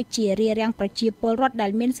រិតដូចជារារាំងប្រជាពលរដ្ឋដែ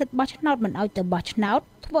លមានសិទ្ធិបោះឆ្នោតមិនឲ្យទៅបោះឆ្នោត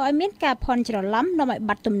ធ្វើឲ្យមានការភ័ន្តច្រឡំនាំឲ្យ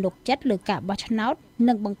បាត់ទំនុកចិត្តលើការបោះឆ្នោត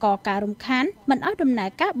និងបង្កការរំខានមិនឲ្យដំណើរ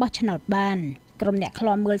ការបោះឆ្នោតបានក្រុមអ្នកឃ្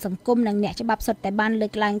លាំមើលសង្គមនិងអ្នកច្បាប់សុទ្ធតែបានលើ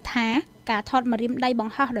កឡើងថាការថតម្រាមដៃប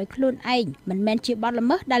ង្ហោះដោយខ្លួនឯងមិនមែនជាបទល្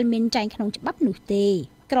មើសដែលមានចែងក្នុងច្បាប់នោះទេ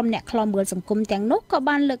ក្រុមអ្នកឃ្លាំមើលសង្គមទាំងនោះក៏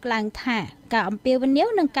បានលើកឡើងថាការអំពាវនាវ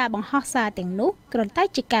និងការបង្ហោះសារទាំងនោះគ្រាន់តែ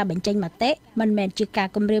ជាការបញ្ចេញមតិមិនមែនជាការ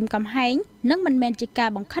គំរាមកំហែងនិងមិនមែនជាការ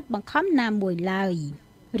បង្ខិតបង្ខំណាមួយឡើយ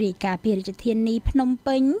រាយការណ៍ពីរាជធានីភ្នំ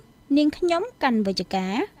ពេញនាងខ្ញុំកាន់វិជ្ជកា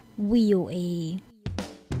រ VOA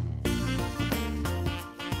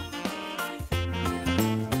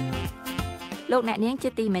លោកអ្នកនាងជា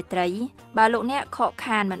ទីមេត្រីបើលោកអ្នកខក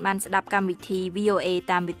ខានមិនបានស្ដាប់កម្មវិធី VOA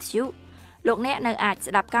តាមវិទ្យុលោកអ្នកនៅអាច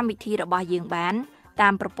ស្ដាប់កម្មវិធីរបស់យើងបានតា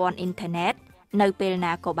មប្រព័ន្ធអ៊ីនធឺណិតនៅពេល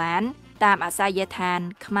ណាក៏បានតាមអាសយដ្ឋាន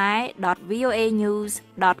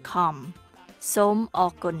khmer.voanews.com សូមអ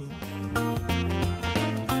រគុណ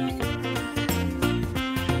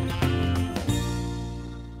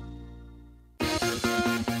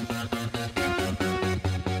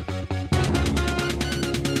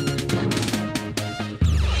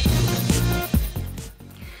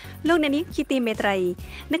លោកអ្នកនាងជាទីមេត្រី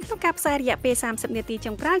នៅក្នុងការផ្សាយរយៈពេល30នាទី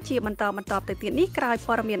ចុងក្រោយជាបន្តទៅទៀតនេះក្រោយ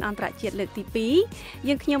ព័ត៌មានអន្តរជាតិលើកទី2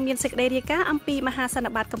យើងខ្ញុំមានសេចក្តីរាយការណ៍អំពីមហាសន្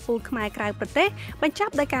និបាតកំពូលខ្មែរក្រៅប្រទេសបញ្ច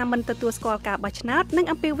ប់ដោយការមិនទទួលស្គាល់ការបោះឆ្នោតនិង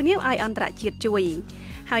អំពាវនាវឲ្យអន្តរជាតិជួយ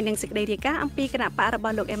ហើយនឹងសេចក្តីរាយការណ៍អំពីគណៈបករប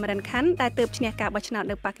ស់លោកអេមរិនខាន់ដែលទើបឈ្នះការបោះឆ្នោត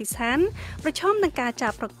នៅប៉ាគីស្ថានប្រឈមនឹងការចា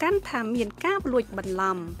ប់ប្រកាន់ថាមានការលួចបន្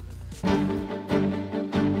លំ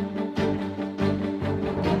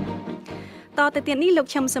តទៅទៀតនេះលោក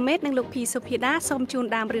ឈឹមសមេតនិងលោកភីសុភាដាសូមជូន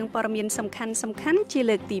ដើមរឿងព័ត៌មានសំខាន់ជា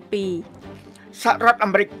លើកទី2សហរដ្ឋអា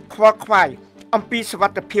មេរិកខ្វល់ខ្វាយអំពីសុវ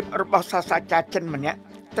ត្ថិភាពរបស់សាស្ត្រាចារ្យចិនម្នាក់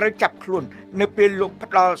ត្រូវចាប់ខ្លួននៅពេលលោក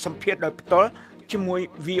ផ្ដល់សម្ភារដោយផ្ទាល់ជាមួយ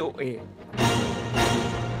VOA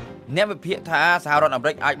អ្នកវិភាគថាសហរដ្ឋអាមេ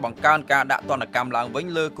រិកអាចបង្កើនការដាក់ទណ្ឌកម្មឡើងវិញ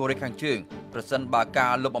លើកូរ៉េខាងជើងប្រសិនបើកា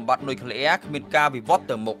រលុបបំបាត់នុយក្លេអ៊ែរគ្មានការវិវត្ត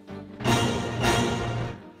ទៅមុខ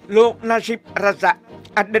លោក Najib Razak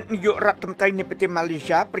អតីតនាយករដ្ឋមន្ត្រីនៃប្រទេសម៉ាឡេ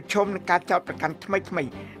ស៊ីប្រឈមនឹងការចោទប្រកាន់ថ្មី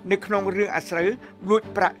នៅក្នុងរឿងអាស្រូវលួច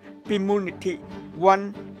ប្រាក់ពីមូលនិធិ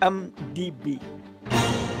 1MDB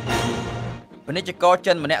ពាណិជ្ជករ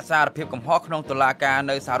ចិនម្នាក់សារភាពកំហុសក្នុងតុលាការ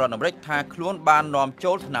នៅសហរដ្ឋអាមេរិកថាខ្លួនបាននាំ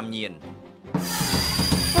ចូលថ្នាំញៀន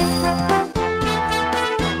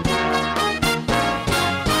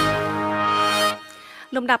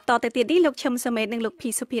លំដាប់តទៅទៀតនេះលោកឈឹមសមេតនិងលោកភី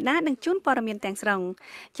សុភាណានឹងជួនព័ត៌មានទាំងស្រុង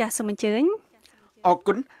ចាសសូមអញ្ជើញអរ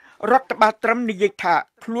គុណរដ្ឋបាលត្រឹមនិយាយថា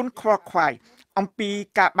ខ្លួនខ្វល់ខ្វាយអំពី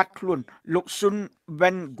ការបាត់ខ្លួនលោកស៊ុន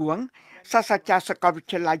វ៉ាន់ហ្គួងសាស្ត្រាចារ្យសាកលវិទ្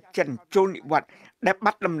យាល័យចិនចូលនិវត្តន៍ដែល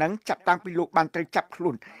បាត់ដំណឹងចាប់តាំងពីលោកបានត្រូវចាប់ខ្លួ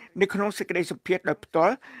ននៅក្នុងសេចក្តីសម្ភាសន៍ដោយផ្ទា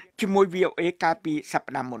ល់ជាមួយ VOA កាលពីស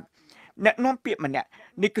ប្តាហ៍មុនអ្នកនាំពាក្យម្នាក់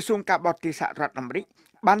នៃក្រសួងការបរទេសសហរដ្ឋអាមេរិក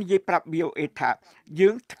បាននិយាយប្រាប់ VOA ថាយើ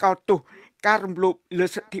ងថ្កោលទោសការរំលោភលើ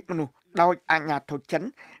សិទ្ធិមនុស្សដោយអាជ្ញាធរចិន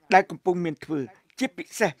ដែលកំពុងមានធ្វើជាពិ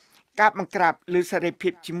សេសការបង្ក្រាបលើសេរីភា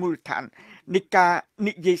ពជាមូលដ្ឋាននៃការ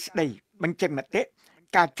និយាយស្ដីបញ្ចេញមតិ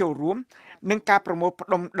ការចូលរួមនិងការប្រមូលផ្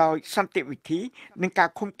ដុំដោយសន្តិវិធីនិងការ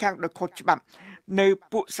ឃុំឃាំងដោយខុសច្បាប់នៅ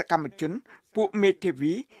ពួកសកម្មជនពួកមេធា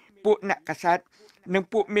វីពួកអ្នកកាសែតនិង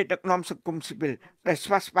ពួកមេដឹកនាំសង្គមស៊ីវិលដែលស្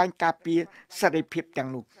វាស្វែងការពារសេរីភាពទាំង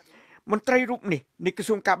នោះមន្ត្រីរូបនេះនៃក្រ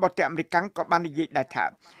សួងការបរទេសអាមេរិកក៏បាននិយាយដែរថា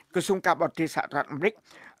ក្រសួងការបរទេសសហរដ្ឋអាមេរិក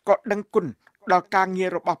ក៏ដឹងគុណដល់ការងារ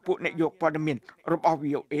របស់ពួកអ្នកយកព័ត៌មានរបស់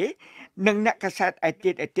VOA និងអ្នកកាសែតឯ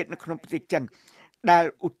ទៀតនៅក្នុងប្រទេសចិនដែល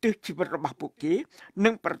ឧទ្ទិសជីវិតរបស់ពួកគេនិ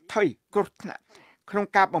ងប្រថុយគ្រោះថ្នាក់ក្នុង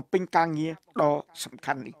ការបំពេញការងារដ៏សំ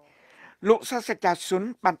ខាន់នេះលោកសាស្ត្រាចារ្យស៊ុន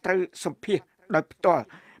បានត្រូវសម្ភាសន៍ដោយផ្ទាល់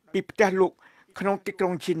ពីផ្ទះលោកក្នុងទីក្រុ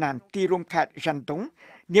ងជីណានទីរួមខេត្តយ៉ាន់តុង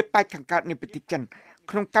នាប៉ែកខាងកើតនៃប្រទេសចិន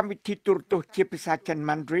ក្នុងកម្មវិធីទូរទស្សន៍ជាភាសាចិន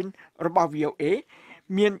Mandarin របស់ VOA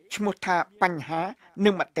មានឈ្មោះថាបញ្ហានិ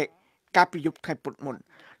ងមតិការប្រយុទ្ធថ្ងៃពុធមុន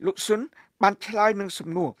លោកស៊ុនបានឆ្លើយនឹងសំ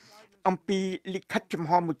ណួរអំពីលិខិតចំ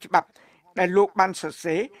ហមួយច្បាប់ដែលលោកបានសរ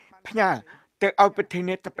សេរផ្ញើទៅឲ្យប្រធា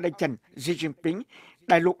នាធិបតីចិន Xi Jinping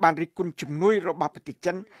ដែលលោកបានរិះគន់ជំនួយរបស់ប្រទេស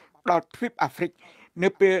ចិនដល់ទ្វីបអាហ្វ្រិកនៅ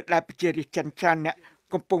ពេលដែលប្រជារាស្ត្រចិនច្រើនអ្នក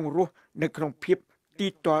កំពុងរស់នៅក្នុងភាពទី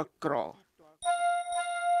ទាល់ក្រ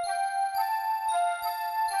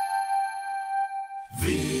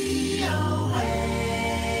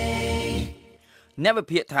អ្នកវិ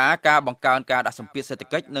ភាគថាការបង្កើនការដាក់សម្ពាធសេដ្ឋ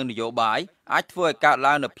កិច្ចនិងនយោបាយអាចធ្វើឲ្យកើត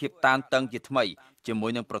ឡើងនូវភាពតានតឹងជាថ្មីជាមួ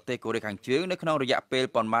យនឹងប្រទេសកូរ៉េខាងជើងនៅក្នុងរយៈពេល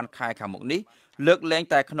ប៉ុន្មានខែខាងមុខនេះលើកលែង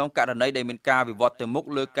តែក្នុងករណីដែលមានការវិវត្តទៅមុខ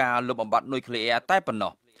លើការលុបបំបាត់នុយក្លេអ៊ែរតែប៉ុណ្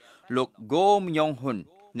ណោះលោកហ្គោមយ៉ុងហ៊ុន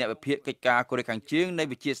អ្នកវិភាគកិច្ចការកូរ៉េខាងជើងនៃ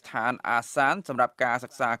វិទ្យាស្ថានអាសានសម្រាប់ការសិ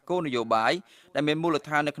ក្សាគោលនយោបាយដែលមានមូលដ្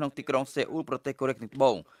ឋាននៅក្នុងទីក្រុងសេអ៊ូលប្រទេសកូរ៉េខាងត្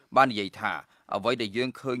បូងបាននិយាយថាអ្វីដែលយើង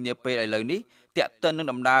ឃើញនាពេលឥឡូវនេះទាក់ទិននឹង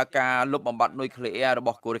ដំណើរការលុបបំបាត់នុយក្លេអ៊ែររប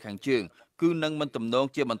ស់កូរ៉េខាងជើងគឺនឹងមិនទំនង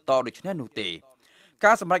ជាបន្តដូចនេះនោះទេ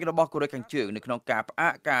ការសម្រេចរបស់កូរ៉េខាងជើងនៅក្នុងការផ្អា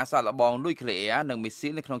កការសាកល្បងនុយក្លេអ៊ែរនិងមីស៊ី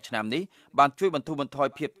លនៅក្នុងឆ្នាំនេះបានជួយបន្ធូរបន្ថយ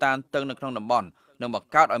ភាពតានតឹងនៅក្នុងតំបន់និងបង្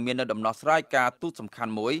កើតឲ្យមាននូវដំណោះស្រាយការទូតសំខា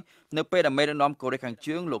ន់មួយនៅពេលដែលមេដឹកនាំកូរ៉េខាង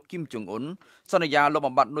ជើងលោកគីមចុងអ៊ុនសន្យាលុប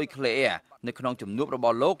បំបាត់នុយក្លេអ៊ែរនៅក្នុងជំនួបរប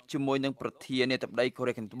ស់លោកជាមួយនឹងប្រធានាធិបតីកូ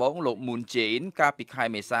រ៉េខាងត្បូងលោកមូនជេអ៊ីនកាលពីខែ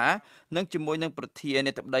មេសានិងជាមួយនឹងប្រធា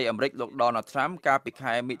នាធិបតីអាមេរិកលោកដូណាល់ត្រាំកាលពី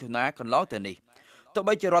ខែមិថុនាកន្លងទៅនេះទោះ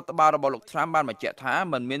បីជារដ្ឋបាលរបស់លោកត្រាំបានបញ្ជាក់ថា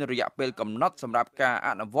มันមានរយៈពេលកំណត់សម្រាប់ការអ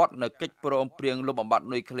នុវត្តនៅកិច្ចព្រមព្រៀងលុបបំបាត់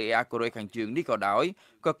នុយក្លេអ៊ែរកូរ៉េខាងជើងនេះក៏ដោយ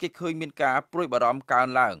ក៏គេឃើញមានការព្រួយបារម្ភកើន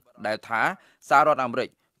ឡើងដែលថាសហរដ្ឋអាមេរិក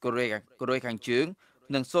កូរ៉េខាងជើង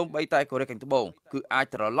និងសូម្បីតែកូរ៉េខាងត្បូងគឺអាច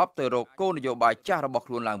ត្រឡប់ទៅរកគោលនយោបាយចាស់របស់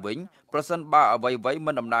ខ្លួនឡើងវិញប្រសិនបើអ្វីៗ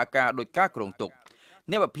មិនដំណើរការដោយការគ្រោងទុក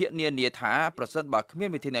អ្នកវិភាគនានាថាប្រសិនបើគ្មាន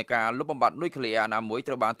វិធានការលុបបំបាត់នុយក្លេអ៊ែរណាមួយ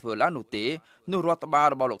ត្រូវបានធ្វើឡើងនោះទេនោះរដ្ឋបាល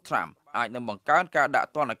របស់លោកត្រាំអាចនឹងបង្កើនការដាក់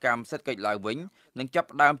ទណ្ឌកម្មសេដ្ឋកិច្ចឡើងវិញនិងចាប់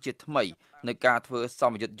ផ្ដើមជាថ្មីនៃការធ្វើស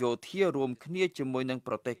ម្ពយុទ្ធយោធារួមគ្នាជាមួយនឹង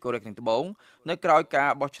ប្រទេសកូរ៉េខាងត្បូងនៅក្រៅការ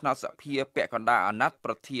បោះឆ្នោតសភាពាក់កណ្ដាលអាណត្តិ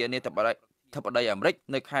ប្រធានាធិបតីអាមេរិក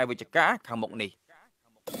នៅខែវិច្ឆិកាខាងមុខនេះ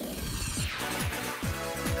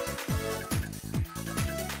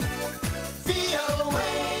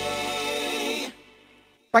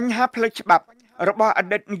បញ្ហាផ្លូវច្បាប់របស់អ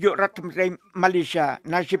តីតនាយករដ្ឋមន្ត្រីម៉ាឡេស៊ី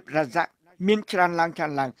Najib Razak មានច្រើនឡើង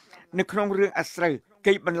នៅក្នុងរឿងអាស្រូវ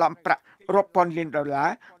គេបន្លំប្រាក់រាប់ពាន់លានដុល្លារ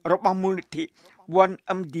របស់មូលនិធិ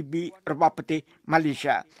 1MDB របស់ប្រទេសម៉ាឡេ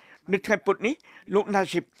ស៊ីនៅថ្ងៃពុធនេះលោក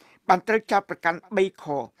Najib បានត្រូវចោទប្រកាន់3ខ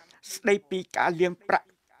ស្ដីពីការលាងប្រាក់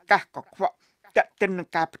កាសកខ្វក់ទាក់ទិននឹង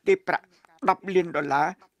ការផ្ទេរប្រាក់10លានដុល្លារ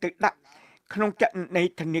ទៅដាក់ក្នុងគណនី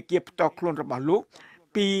ធនាគារផ្ទាល់ខ្លួនរបស់លោក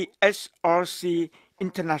ពី SRC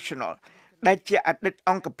International ដែលជាអតីត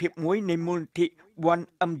អង្គភាពមួយនៃមូលនិធិ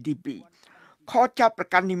 1MDB ខចោទប្រ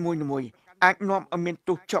កាន់នីមួយៗអាចនាំឲ្យមាន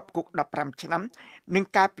ទោសជាប់គុក15ឆ្នាំនិង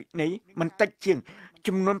ការពិន័យមិនតិចជាង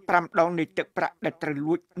ចំនួន5ដងនៃទឹកប្រាក់ដែលត្រូវ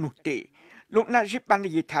លួចនោះទេលោក Najib បាន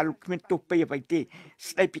និយាយថាលោកគ្មានទោសពីអ្វីទេ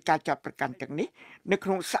ស្ដីពីការចោទប្រកាន់ទាំងនេះនៅក្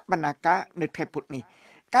នុងសវនាការនៅថ្ងៃពុធនេះ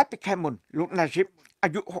កាលពីខែមុនលោក Najib អា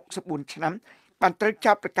យុ64ឆ្នាំបានត្រូវ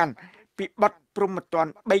ចោទប្រកាន់ពីបទព្រហ្មទណ្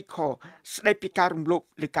ឌ3ខស្ដីពីការរំលោភ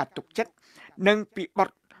ឬការទុកចិត្តនិងពីបទ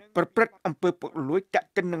ប្រព្រឹត្តអំពើពុករលួយទាក់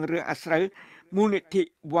ទិននឹងរឿងអាស្រូវមូលនិធិ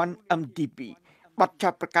 1MDB បទចោ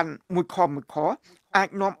ទប្រកាន់មួយខអាច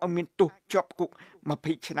នាំឲ្យមានទោសជាប់គុក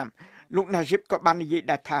20ឆ្នាំលោកណាជីបក៏បាននិយាយ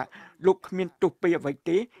ដែរថាលោកគ្មានទោសពីអ្វី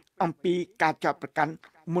ទេអំពីការចោទប្រកាន់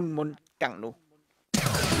មុនទាំងនោះ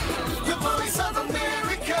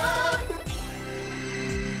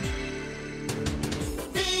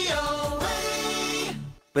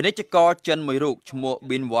ពាណិជ្ជករចិនមួយរូបឈ្មោះ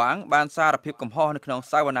ប៊ីនវ៉ាងបានសារភាពកំហុសនៅក្នុង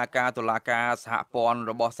សវនាការតុលាការសហព័ន្ធ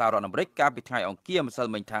របស់សហរដ្ឋអាមេរិកកាលពីថ្ងៃអង្គារម្សិល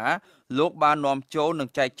មិញថាលោកបាននាំចូលនិង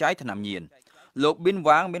ចែកចាយថ្នាំញៀនលោកប៊ីន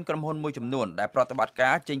វ៉ាងមានក្រុមហ៊ុនមួយចំនួនដែលប្រតិបត្តិ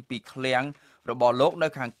ការចេញពីឃ្លាំងរបស់លោកនៅ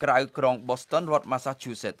ខាងក្រៅក្រុង Boston រដ្ឋ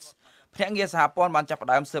Massachusetts ភ្នាក់ងារសហព័ន្ធបានចាប់ផ្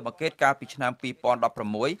ដើមស៊ើបអង្កេតកាលពីឆ្នាំ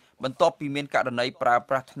2016បន្ទាប់ពីមានករណីប្រើ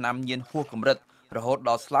ប្រាស់ថ្នាំញៀនហួសកម្រិតរហូត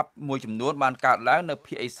ដល់ស្លាប់មួយចំនួនបានកើតឡើងនៅ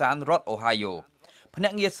ភាគឦសានរដ្ឋ Ohioភ្នា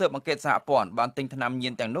ក់ងារស៊ើបអង្កេតសហព័ន្ធបានទិញថ្នាំញៀ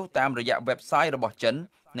នទាំងនោះតាមរយៈ website របស់ចិន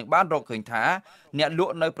និងបានរកឃើញថាអ្នកល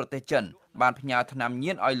ក់នៅប្រទេសចិនបានផ្ញើថ្នាំ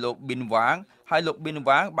ញៀនឲ្យលោកប៊ីនវ៉ាងហើយលោកប៊ីន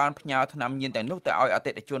វ៉ាងបានផ្ញើថ្នាំញៀនទាំងនោះទៅឲ្យអ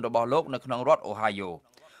តិថិជនរបស់លោកនៅក្នុងរដ្ឋ Ohio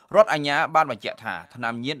រដ្ឋអាជ្ញាបានបញ្ជាក់ថាថ្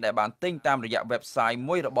នាំញៀនដែលបានទិញតាមរយៈ website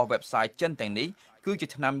មួយរបស់ website ចិនទាំងនេះគឺជា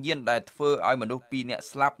ថ្នាំញៀនដែលធ្វើឲ្យមនុស្ស2នាក់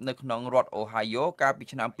ស្លាប់នៅក្នុងរដ្ឋ Ohio កាលពី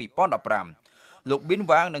ឆ្នាំ2015លោកប៊ីន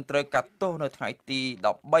វ៉ាងនឹងត្រូវកាត់ទោសនៅថ្ងៃទី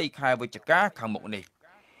13ខែវិច្ឆិកាខាងមុខនេះ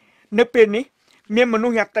នៅពេលនេះមានមនុ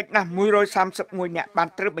ស្សយ៉ាងតិចណាស់131នាក់បាន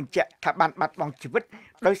ត្រូវបញ្ជាក់ថាបានបាត់បង់ជីវិត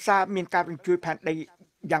ដោយសារមានការរញ្ជួយផែនដី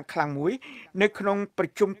យ៉ាងខ្លាំងមួយនៅក្នុងប្រ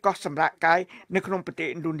ជុំកោះសម្រាប់កាយនៅក្នុងប្រទេស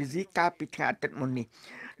ឥណ្ឌូនេស៊ីកាលពីថ្ងៃអាទិត្យមុននេះ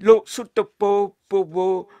លោកស៊ូតូប៉ូពូវូ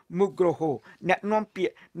មូក្រូហូអ្នកនាំពា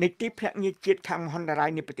ក្យនៃទីភ្នាក់ងារជាតិខាងមហន្តរាយ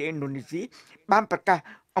នៃប្រទេសឥណ្ឌូនេស៊ីបានប្រកាស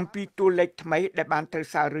អំពីតួលេខថ្មីដែលបានត្រូវ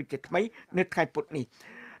សាររើជាថ្មីនៅថ្ងៃពុធនេះ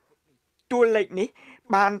តួលេខនេះ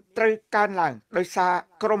បានត្រូវកើនឡើងដោយសារ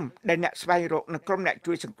ក្រុមដែលអ្នកស្វែងរកនិងក្រុមអ្នក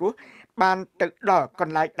ជួយសង្គ្រោះបានទៅដល់ក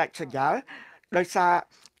ន្លែងដាច់ស្រយាលដោយសារ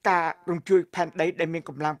ការរញ្ជួយផែនដីដែលមាន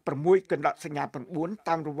កម្លាំង6កណ្ដកសញ្ញា9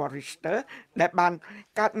តាមរង្វាន់ Richter ដែលបាន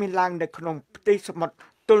កើតមានឡើងនៅក្នុងផ្ទៃសមុទ្រ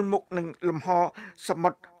ទល់មុខនឹងលំហសមុ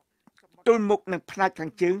ទ្រទល់មុខនឹងផ្នែកខា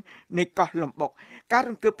ងជើងនៃកោះលំបុកការ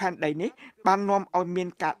រង្គើផែនដីនេះបាននាំឲ្យមាន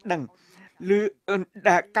ការដឹងឬ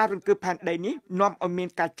ការរង្គើផែនដីនេះនាំឲ្យមាន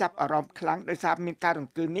ការចាប់អារម្មណ៍ខ្លាំងដោយសារមានការរ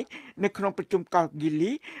ង្គើនេះនៅក្នុងប្រជុំកោះហ្គី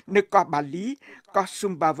លីនៅកោះបាលីកោះ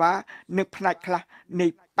ស៊ុំបាវ៉ានិងផ្នែកខ្លះនៃ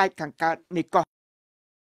ប៉ែកខាងកើតនៃកោះ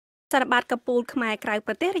សារបាតកពូលខ្មែរក្រៅ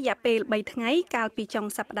ប្រទេសរយៈពេល3ថ្ងៃកាលពីចុង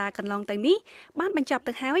សប្តាហ៍កន្លងទៅនេះបានបញ្ចប់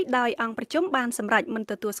ទៅហើយដោយអង្គប្រជុំបានសម្រេចមិន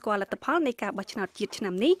ទទួលស្គាល់លទ្ធផលនៃការបោះឆ្នោតជាតិឆ្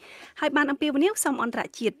នាំនេះហើយបានអំពាវនាវសូមអន្តរ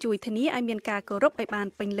ជាតិជួយធានាឲ្យមានការគោរពឲ្យបាន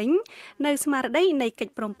ពេញលេញនៅស្មារតីនៃកិច្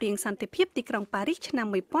ចព្រមព្រៀងសន្តិភាពទីក្រុងប៉ារីសឆ្នាំ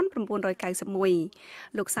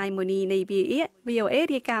1991លោកសៃម៉ូនីនៃ VOA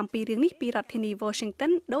រាយការណ៍អំពីរឿងនេះពីរដ្ឋធានី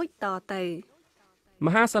Washington ដូចតទៅម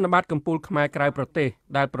ហាសន្និបាតកំពូលខ្មែរក្រៅប្រទេស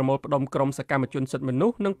ដែលប្រមូលផ្ដុំក្រុមសកម្មជនសិទ្ធិមនុ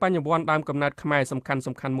ស្សនិងបញ្ញវន្តដើមកំណើតខ្មែរសំខាន់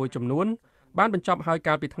ៗមួយចំនួនបានបញ្ចប់ហើយ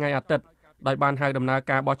កាលពីថ្ងៃអាទិត្យដោយបានហៅដំណើរ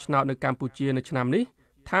ការបោះឆ្នោតនៅកម្ពុជានៅឆ្នាំនេះ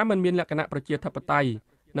ថាមិនមានលក្ខណៈប្រជាធិបតេយ្យ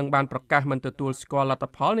និងបានប្រកាសមិនទទួលស្គាល់លទ្ធ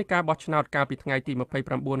ផលនៃការបោះឆ្នោតកាលពីថ្ងៃទី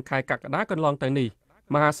29ខែកក្កដាកន្លងទៅនេះ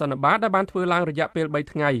មហាសន្និបាតដែលបានធ្វើឡើងរយៈពេល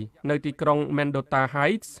3ថ្ងៃនៅទីក្រុង Mendota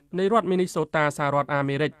Heights នៃរដ្ឋ Minnesota សហរដ្ឋអា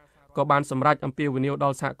មេរិកក៏បានសម្រេចអំពាវនាវដ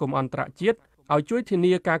ល់សហគមន៍អន្តរជាតិឲ្យជួយធា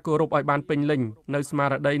នាការគោរពឲ្យបានពេញលេញនៅស្មា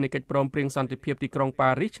រតីនៃកិច្ចព្រមព្រៀងសន្តិភាពទីក្រុងប៉ា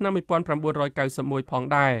រីសឆ្នាំ1991ផង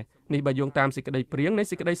ដែរនេះបើយោងតាមសេចក្តីព្រាងនៃ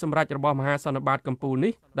សេចក្តីសម្រេចរបស់មហាសន្និបាតកំពូល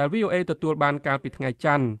នេះដែល VOA ទទួលបានកាលពីថ្ងៃ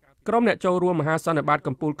ច័ន្ទក្រុមអ្នកចូលរួមមហាសន្និបាត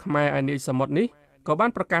កំពូលខ្មែរឯនាយសមុទ្រនេះក៏បា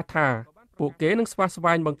នប្រកាសថាពួកគេនឹងស្វាស្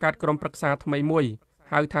វែងបង្កើតក្រុមប្រឹក្សាថ្មីមួយ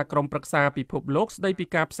ហៅថាក្រុមប្រឹក្សាពិភពលោកស្តីពី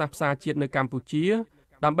ការផ្សះផ្សាជាតិនៅកម្ពុជា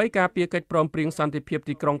ដើម្បីការពារកិច្ចព្រមព្រៀងសន្តិភាព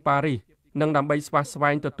ទីក្រុងប៉ារីសនិងដើម្បីស្វាស្វែ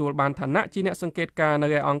ងទទួលបានឋានៈជាអ្នកសង្កេតការណ៍នៅ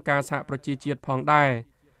ឯអង្គការសហប្រជាជាតិផងដែរ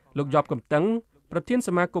លោកយប់កំតឹងប្រធានស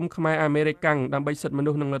មាគមខ្មែរអាមេរិកាំងដើម្បីសិទ្ធិមនុ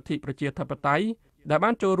ស្សនិងលទ្ធិប្រជាធិបតេយ្យដែល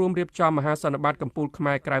បានចូលរួមរៀបចំមហាសន្និបាតកំពូលខ្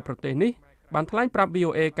មែរក្រៅប្រទេសនេះបានថ្លែងប្រាប់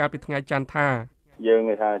VOA កាលពីថ្ងៃច័ន្ទថាយើង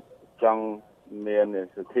ថាចង់មាន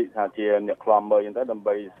សិទ្ធិថាជាអ្នកខ្លាំមើលអញ្ចឹងទៅដើម្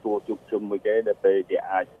បីស្គាល់ជួបជុំមួយគេដែលពេលជា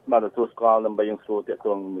អាចបានទទួលស្គាល់ដើម្បីយើងស្គាល់តាក់ទ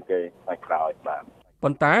ងមួយគេឲ្យក្រោយបាទ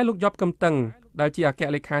ប៉ុន្តែលោកយប់កំតឹងដែលជាអគ្គ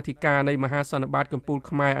លេខាធិការនៃមហាសន្និបាតកំពូល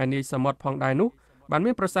ខ្មែរឯនាយសមុទ្រផងដែរនោះបាន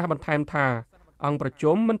មានប្រសាសន៍បន្ថែមថាអង្គប្រ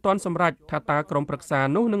ជុំមិនទាន់សម្រេចថាតើក្រុមប្រឹក្សា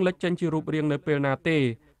នោះនឹងលេចចេញជារូបរាងនៅពេលណាទេ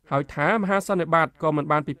ហើយថាមហាសន្និបាតក៏មិន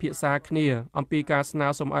បានពិភាក្សាគ្នាអំពីការស្នើ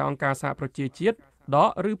សុំឲ្យអង្គការសហប្រជាជាតិដក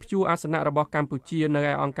ឬព្យួរអាសនៈរបស់កម្ពុជានៅ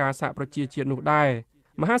ឯអង្គការសហប្រជាជាតិនោះដែរ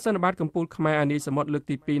មហាសន្និបាតកំពូលខ្មែរឯនាយសមុទ្រលើក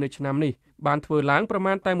ទី2នៅឆ្នាំនេះបានធ្វើឡើងប្រ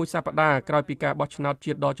មាណតែមួយសប្តាហ៍ក្រោយពីការបោះឆ្នោត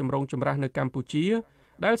ជាតិដ៏ចម្រូងចម្រាសនៅកម្ពុជា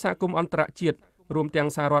ដែលសហគមន៍អន្តរជាតិរួមទាំង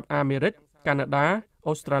សហរដ្ឋអាមេរិកកាណាដា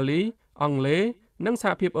អូស្ត្រាលីអង់គ្លេសនិងស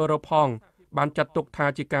ហភាពអឺរ៉ុបផងបានចាត់ទុកថា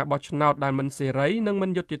ជាការបោះឆ្នោតដែលមិនសេរីនិងមិ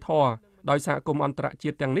នយុត្តិធម៌ដោយសហគមន៍អន្តរជា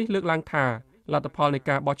តិទាំងនេះលើកឡើងថា លទ្ធផលនៃ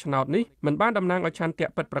ការបោះឆ្នោតនេះមិនបានតំណាងឲ្យឆន្ទៈ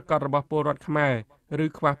ពិតប្រាកដរបស់ពលរដ្ឋខ្មែរឬ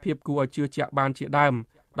ខ្វះភាពគួរឲ្យជឿជាក់បានជាដើម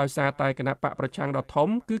ដោយសារតែគណៈបកប្រឆាំងដ៏ធំ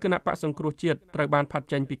គឺគណៈបកសង្គ្រោះជាតិត្រូវបានផាត់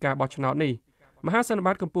ចេញពីការបោះឆ្នោតនេះមហាសន្និ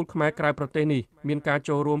បាតកម្ពុជាខ្មែរក្រៅប្រទេសនេះមានការ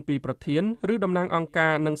ចូលរួមពីប្រធានឬតំណាងអង្គកា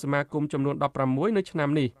រនិងសមាគមចំនួន16នៅឆ្នាំ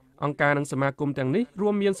នេះអង្គការនិងសមាគមទាំងនេះរួ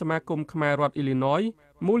មមានសមាគមខ្មែររដ្ឋ Illinois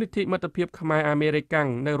មូលនិធិមិត្តភាពខ្មែរអាមេរិកាំង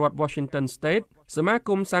នៅរដ្ឋ Washington State សមាគ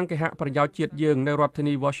មសង្ឃហប្រយោជន៍ជាតិយើងនៅរដ្ឋធា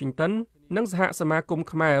នី Washington និងសហសមាគម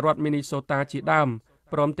ខ្មែររដ្ឋ Minnesota ជាដើម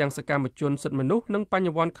ព្រមទាំងសកម្មជនសិទ្ធិមនុស្សនិងបញ្ញ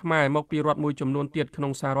វន្តខ្មែរមកពីរដ្ឋមួយចំនួនទៀតក្នុ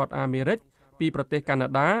ងសហរដ្ឋអាមេរិកពីប្រទេសកាណា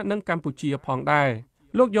ដានិងកម្ពុជាផងដែរ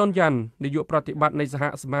លោកយ៉នយ៉ាន់នាយកប្រតិបត្តិនៃសហ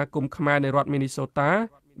សមាគមខ្មែរនៃរដ្ឋ Minnesota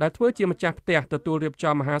ដែលធ្វើជាម្ចាស់ផ្ទះទទួលរៀប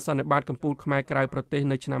ចំមហាសន្និបាតកម្ពុជាខ្មែរក្រៅប្រទេស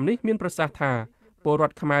នៅឆ្នាំនេះមានប្រសាសន៍ថាពលរ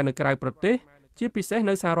ដ្ឋខ្មែរនៅក្រៅប្រទេសជាពិសេស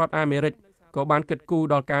នៅសហរដ្ឋអាមេរិកក៏បានគិតគូរ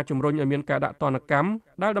ដល់ការជំរុញឲ្យមានការដាក់ទណ្ឌកម្ម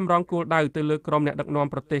ដែលតម្រង់គោលដៅទៅលើក្រុមអ្នកដឹកនាំ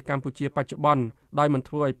ប្រទេសកម្ពុជាបច្ចុប្បន្នដោយមិន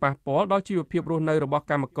ធ្វើឲ្យប៉ះពាល់ដល់ជីវភាពរស់នៅរបស់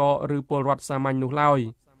កម្មករឬពលរដ្ឋសាមញ្ញនោះឡើយ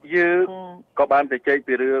យើងក៏បានទៅជែក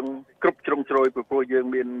ពីរឿងគ្រប់ជ្រុងជ្រោយព្រោះយើង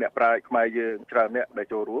មានអ្នកប្រាជ្ញខ្មែរយើងច្រើនអ្នកដែល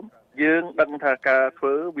ចូលរួមយើងដឹងថាការធ្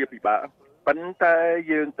វើវាពិបាកប៉ុន្តែ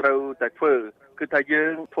យើងត្រូវតែធ្វើគឺថាយើ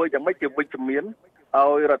ងធ្វើយ៉ាងម៉េចជាវិជ្ជមានឲ្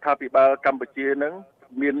យរដ្ឋាភិបាលកម្ពុជានឹង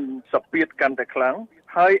មានសភាពកាន់តែខ្លាំង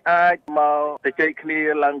ហើយអាចមកទៅជែកគ្នា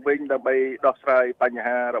ឡើងវិញដើម្បីដោះស្រាយបញ្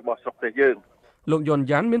ហារបស់ស្រុកទេសយើងលោកយុន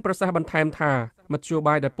យ៉ាន់មានប្រសាសន៍បន្ថែមថាមធ្យោ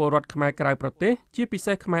បាយដែលពលរដ្ឋខ្មែរក្រៅប្រទេសជាពិ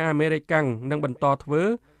សេសខ្មែរអាមេរិកាំងនឹងបន្តធ្វើ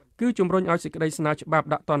គឺជំរុញឲ្យសេចក្តីស្នើច្បាប់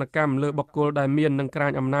ដាក់ទណ្ឌកម្មលើបុគ្គលដែលមាននិងក្រា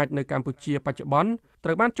ញអំណាចនៅកម្ពុជាបច្ចុប្បន្នត្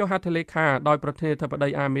រូវបានចុះហត្ថលេខាដោយប្រធានាធិបតី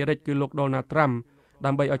អាមេរិកគឺលោក Donald Trump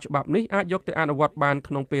ដើម្បីឲ្យច្បាប់នេះអាចយកទៅអនុវត្តបាន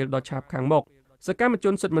ក្នុងពេលដ៏ឆាប់ខាងមុខសកម្មជ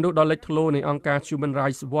នសិទ្ធិមនុស្សដ៏លេចធ្លោនៃអង្គការ Human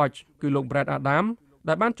Rights Watch គឺលោក Brad Adam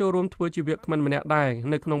ដែលបានចូលរួមធ្វើជាវាគ្មិនម្នាក់ដែរ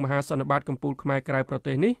នៅក្នុងមហាសន្និបាតកម្ពុជាខ្មែរក្រៅប្រ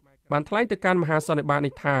ទេសនេះបានថ្លែងទៅកាន់មហាសន្និបាត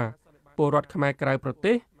នេះថាពលរដ្ឋខ្មែរក្រៅប្រ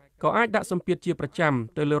ទេសក៏អាចដាក់សម្ពាធជាប្រចាំ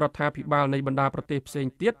ទៅលើរដ្ឋាភិបាលនៃបណ្ដាប្រទេសផ្សេង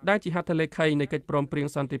ទៀតដែលជាហត្ថលេខីនៃកិច្ចព្រមព្រៀង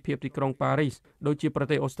សន្តិភាពទីក្រុងប៉ារីសដូចជាប្រ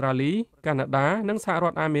ទេសអូស្ត្រាលីកាណាដានិងសហរ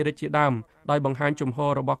ដ្ឋអាមេរិកជាដើមដោយបង្ហាញជំហ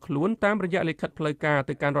ររបស់ខ្លួនតាមរយៈលិខិតផ្លូវការ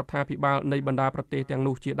ទៅកាន់រដ្ឋាភិបាលនៃបណ្ដាប្រទេសទាំង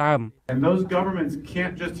នោះជាដើម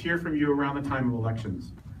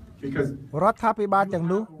រដ្ឋាភិបាលទាំង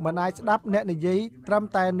នោះមិនអាចស្ដាប់អ្នកនិយាយត្រឹម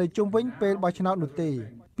តែនៅជុំវិញពេលបោះឆ្នោតនោះទេ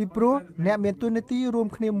ពីព្រោះអ្នកមានតួនាទីរួម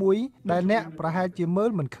គ្នាមួយដែលអ្នកប្រហែលជាមើល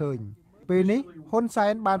មិនឃើញពេលនេះហ៊ុនសែ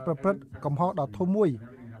នបានប្រព្រឹត្តកំហុសដ៏ធំមួយ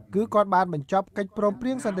គឺគាត់បានបញ្ចប់កិច្ចព្រមព្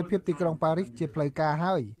រៀងសន្តិភាពទីក្រុងប៉ារីសជាផ្លូវការ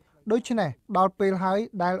ហើយដូច្នេះដល់ពេលហើយ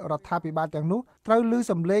ដែលរដ្ឋាភិបាលទាំងនោះត្រូវឮ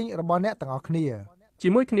សំឡេងរបស់អ្នកទាំងអស់គ្នាជា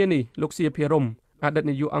មួយគ្នានេះលោកសៀភិរមអតីត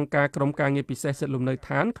នាយកអង្គការក្រមការងារពិសេសសិទ្ធិលំនៅ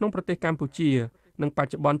ឋានក្នុងប្រទេសកម្ពុជានិងប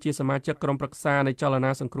ច្ចុប្បន្នជាសមាជិកក្រុមប្រឹក្សានៃចល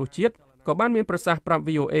នាសង្គ្រោះជាតិក៏បានមានប្រសាសន៍ប្រាប់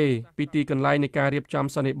VOA ពីទីកន្លែងនៃការរៀបចំ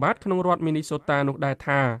សន្និបាតក្នុងរដ្ឋ Minnesota នោះដែរ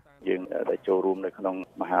ថាយើងដែលចូលរួមនៅក្នុង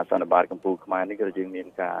មហាសន្និបាតកម្ពុជាខ្មែរនេះគឺយើងមាន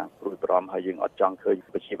ការព្រួយបារម្ភហើយយើងអត់ចង់ឃើញ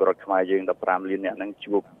ប្រជាពលរដ្ឋខ្មែរយើង15លានអ្នកហ្នឹង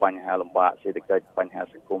ជួបបញ្ហាលំបាកសេដ្ឋកិច្ចបញ្ហា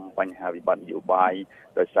សង្គមបញ្ហាវិបត្តិនយោបាយ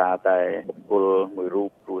ដោយសារតែបុគ្គលមួយរូប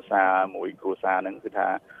គ្រួសារមួយគ្រួសារហ្នឹងគឺថា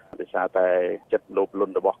ដោយសារតែចិត្តលោភល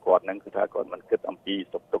ន់របស់គាត់ហ្នឹងគឺថាគាត់មិនគិតអំពី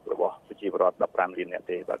សុខទុក្ខរបស់ប្រជាពលរដ្ឋ15លានអ្នក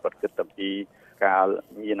ទេបាទគាត់គិតអំពីការ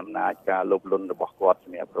មានអំណាចការលោភលន់របស់គាត់ស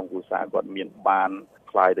ម្រាប់ក្រុមគ្រួសារគាត់មានបាន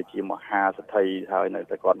ខ្លាយទៅជាមហាសេដ្ឋីហើយនៅ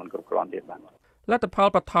តែគាត់មិនគ្រប់គ្រាន់ទៀតបាទលទ្ធផល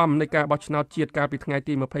បឋមនៃការបោះឆ្នោតជាតិកាលពីថ្ងៃ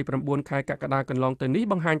ទី29ខែកក្កដាកន្លងទៅនេះ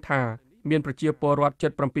បង្ហាញថាមានប្រជាពលរដ្ឋជិ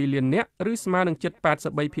ត7លាននាក់ឬស្មើនឹងជិត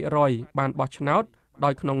 83% បានបោះឆ្នោតដោ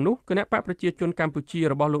យក្នុងនោះគណៈបកប្រជាជនកម្ពុជា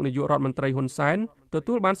របស់លោកនាយករដ្ឋមន្ត្រីហ៊ុនសែនទ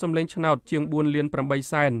ទួលបានសម្លេងឆ្នោតជាង4លាន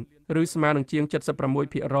8សែនឬស្មើនឹងជាង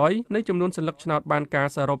 76% នៃចំនួនសន្លឹកឆ្នោតបានការ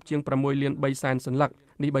សរុបជាង6លាន3សែនសន្លឹក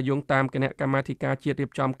នេះបើយោងតាមគណៈកម្មាធិការជាតិរៀ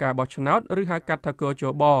បចំការបោះឆ្នោតឬហៅកាត់ថាកជ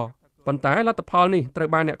បប៉ុន្តែលទ្ធផលនេះត្រូវ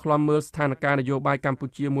បានអ្នកឃ្លាំមើលស្ថានភាពនយោបាយកម្ពុ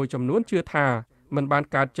ជាមួយចំនួនជឿថាមិនបាន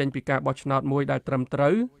កើតចេញពីការបោះឆ្នោតមួយដែលត្រឹមត្រូ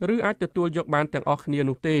វឬអាចទទួលយកបានទាំងអស់គ្នា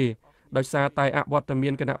នោះទេដោយសារតែអវត្តមា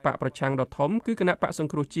នគណៈបកប្រឆាំងដ៏ធំគឺគណៈបកស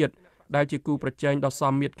ង្គ្រោះជាតិដែលជាគូប្រជែងដ៏ស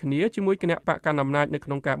មមាត្រគ្នាជាមួយគណៈបកកណ្ដាលអំណាចនៅក្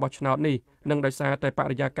នុងការបោះឆ្នោតនេះនិងដោយសារតែប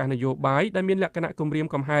រិយាកាសនយោបាយដែលមានលក្ខណៈគំរាម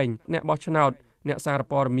កំហែងអ្នកបោះឆ្នោតអ្នកសារ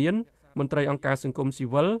ព័ត៌មានមន្ត្រីអង្គការសង្គមស៊ី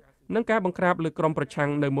វិលនិងការបង្ក្រាបលើក្រុមប្រឆាំង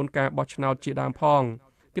នៅមុនការបោះឆ្នោតជាដើមផង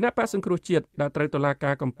គណៈបកសង្គ្រោះជាតិដែលត្រូវតុលា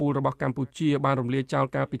ការកំពូលរបស់កម្ពុជាបានរំលាយចោល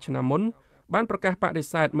កាលពីឆ្នាំមុនបានប្រកាសបដិ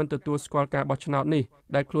សេធមិនទទួលស្គាល់ការបោះឆ្នោតនេះ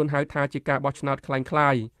ដែលខ្លួនហៅថាជាការបោះឆ្នោតคล้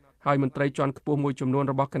ายៗហើយមន្ត្រីជាន់ខ្ពស់មួយចំនួន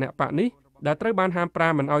របស់គណៈបកនេះដែលត្រូវបានហាមប្រា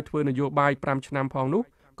មមិនឲ្យធ្វើនយោបាយ5ឆ្នាំផងនោះ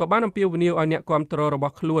ក៏បានអំពាវនាវឲ្យអ្នកគាំទ្ររប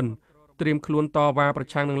ស់ខ្លួនត្រៀមខ្លួនតវ៉ាប្រ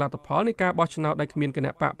ឆាំងនឹងលទ្ធផលនៃការបោះឆ្នោតដែលគ្មានគ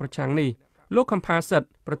ណៈបកប្រឆាំងនេះ លោកខំផាសិត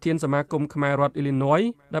ប្រធានសមាគមខ្មែររដ្ឋ Illinois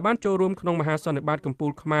ដែលបានចូលរួមក្នុងមហាសន្និបាតកំពូ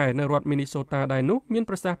លខ្មែរនៅរដ្ឋ Minnesota ដែរនោះមាន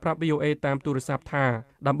ប្រសាសន៍ប្រាប់ VOA តាមទូរស័ព្ទថា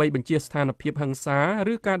ដើម្បីបញ្ជាស្ថានភាពហិង្សា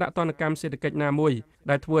ឬការដាក់ទណ្ឌកម្មសេដ្ឋកិច្ចណាមួយ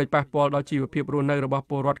ដែលធ្វើឲ្យប៉ះពាល់ដល់ជីវភាពរស់នៅរបស់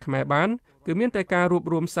ពលរដ្ឋខ្មែរបានគឺមានតែការរួប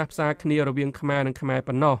រวมសាសផ្សាគ្នារវាងខ្មែរនិងខ្មែរ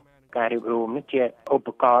ប៉ុណ្ណោះការរៀបរួមនេះជាឧប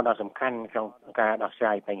ករណ៍ដ៏សំខាន់ក្នុងការដោះស្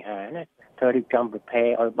រាយបញ្ហាណាធ្វើរៀបចំប្រភេទ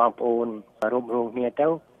ឲ្យបងប្អូនរួមរងគ្នាទៅ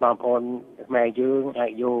បងប្អូនខ្មែរយើងអា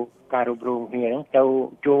ចយកការរួមរងគ្នាហ្នឹងទៅ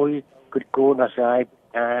ជួយគិតគូរដោះស្រាយ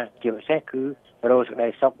ជាពិសេសគឺរកសេចក្តី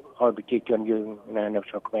សុខឲ្យប្រជាជនយើងនៅ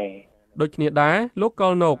ស្រុកខ្មែរដូចគ្នាដែរលោកកុ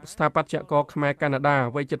លណូកស្ថាបត្យករខ្មែរកាណាដា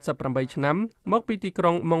វ័យ78ឆ្នាំមកពីទីក្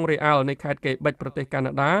រុងម៉ុងរ៉េអាល់នៃខេត្តកេបិចប្រទេសកា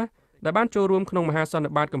ណាដាដែលបានចូលរួមក្នុងមហាសន្និ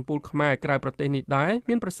បាតកំពូលខ្មែរក្រៅប្រទេសនេះដែរ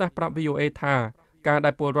មានប្រសាសន៍ប្រាប់ VOA ថាការដែ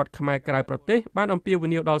លពលរដ្ឋខ្មែរក្រៅប្រទេសបានអំពាវ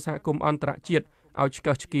នាវដល់សហគមន៍អន្តរជាតិឲ្យឆ្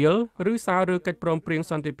កឹះឆ្កៀលឬសាររើកិច្ចព្រមព្រៀង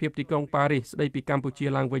សន្តិភាពទីក្រុងប៉ារីសស្ដីពីកម្ពុជា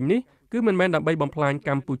ឡើងវិញនេះគឺមិនមែនដើម្បីបំផ្លាញក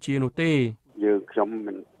ម្ពុជានោះទេយើងខ្ញុំ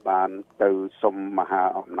មិនបានទៅសុំមហា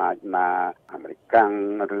អំណាចណាអាមេរិក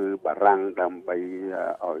ឬបារាំងដើម្បី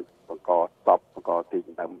ឲ្យបង្កតបបង្កទី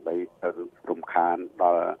ដើម្បីទៅរំខានដ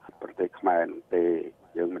ល់ប្រទេសខ្មែរនោះទេ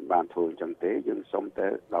យើងមិនបានធ្វើអញ្ចឹងទេយើងសុំតែ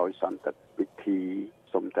ដោយសន្តិវិធី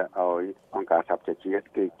សូមតែឲ្យអង្គការសហប្រជាជាតិ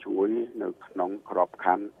គេជួយនៅក្នុងក្រប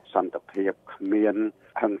ខ័ណ្ឌសន្តិភាពគ្មាន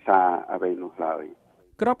ហិង្សាអ្វីនោះឡើយ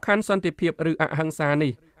ក្របខ័ណ្ឌសន្តិភាពឬអហិង្សា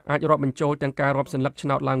នេះអាចរាប់បញ្ចូលទាំងការរាប់សន្លឹកឆ្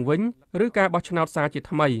នោតឡើងវិញឬការបោះឆ្នោតសារជា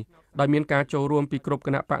ថ្មីដោយមានការចូលរួមពីគ្រប់គ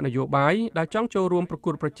ណៈបកនយោបាយដែលចង់ចូលរួមប្រ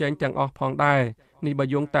កួតប្រជែងទាំងអស់ផងដែរនេះបើ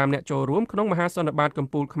យោងតាមអ្នកចូលរួមក្នុងមហាសន្និបាតកំ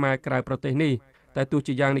ពូលខ្មែរក្រៅប្រទេសនេះតែទោះ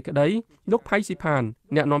ជាយ៉ាងនេះក្តីលោកផៃស៊ីផាន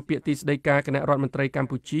អ្នកនាំពាក្យទីស្តីការគណៈរដ្ឋមន្ត្រីកម្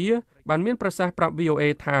ពុជាបានមានប្រសាសន៍ប្រាប់ VOA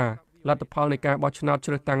ថាលទ្ធផលនៃការបោះឆ្នោត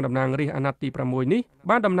ជ្រើសតាំងតំណាងរាស្ត្រអាណត្តិទី6នេះ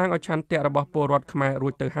បានតំណាងឲ្យឆន្ទៈរបស់ពលរដ្ឋខ្មែររួ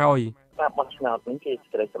ចទៅហើយការបោះឆ្នោតនេះជាសេច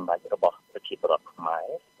ក្តីសម្រេចរបស់ប្រជាពលរដ្ឋខ្មែរ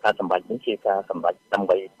ការសម្រេចនេះជាការសម្រេចដើម្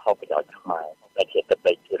បីផលប្រយោជន៍ខ្មែរដែលជាទឹក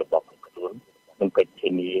ដីជារបស់ខ្លួននិងកិច្ចធា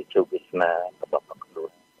នាជោគវាសនារបស់ខ្លួ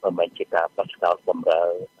នមិនមែនជាការបោះឆ្នោតបំរើ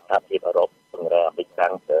សហភាពអឺរ៉ុបបង្រើអាមេរិក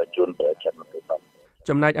ទៅជូនទៅចិនទេបាទ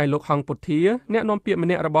ចំណែកឯលោកហងពុធាអ្នកនាំពាក្យម្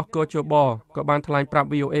នាក់របស់កជបក៏បានថ្លែងប្រាប់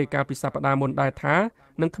VOA កាលពីសប្តាហ៍មុនដែរថា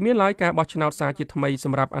នឹងគ្មានឡើយការបោះឆ្នោតសារជាថ្មីស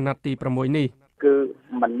ម្រាប់អាណត្តិទី6នេះគឺ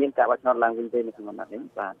มันមានការបោះឆ្នោតឡើងវិញទេនៅក្នុងអាណត្តិនេះ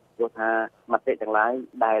បាទព្រោះថាមតិទាំងឡាយ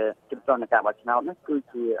ដែលជំទាស់នឹងការបោះឆ្នោតនោះគឺ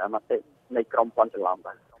ជាមតិនៃក្រមព័ន្ធច្រឡំ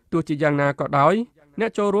បាទទោះជាយ៉ាងណាក៏ដោយអ្ន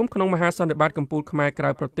កចូលរួមក្នុងមហាសន្និបាតកំពូលខ្មែរក្រៅ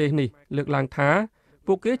ប្រទេសនេះលើកឡើងថា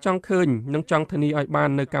ពួកគេចង់ឃើញនិងចង់ធានាឲ្យបាន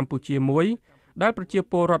នៅកម្ពុជាមួយដែលប្រជា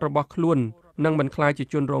ពលរដ្ឋរបស់ខ្លួននឹងមិនក្លាយជា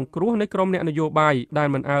ជនរងគ្រោះនៃក្រុមអ្នកនយោបាយដែល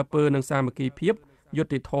មិនអើពើនឹងសាមគ្គីភាពយុត្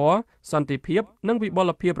តិធម៌សន្តិភាពនិងវិបុ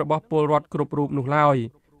លភាពរបស់ពលរដ្ឋគ្រប់រូបនោះឡើយ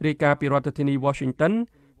រាយការណ៍ពីរដ្ឋធានី Washington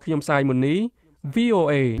ខ្ញុំសាយមុនី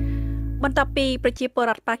VOA បន្ទាប់ពីប្រជាពល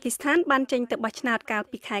រដ្ឋប៉ាគីស្ថានបានចេញទៅបោះឆ្នោតកាល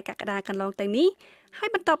ពីខែកក្កដាកន្លងទៅនេះហើយ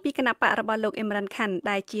បន្ទាប់ពីគណៈបករបស់លោកអ៊ីមរ៉ាន់ខាន់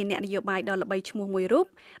ដែលជាអ្នកនយោបាយដ៏ល្បីឈ្មោះមួយរូប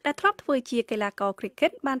ដែលធ្លាប់ធ្វើជាកីឡាករ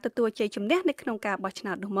cricket បានទទួលជ័យជំនះនៅក្នុងការបោះឆ្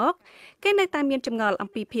នោតនោះមកគេនៅតែមានចម្ងល់អំ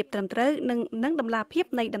ពីភាពត្រឹមត្រូវនិងដំណាភាព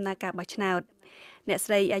នៃដំណើរការបោះឆ្នោតអ្នក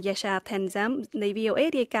ស្រីអាយ៉ាសា ថេនហ្សាមនៃ VOA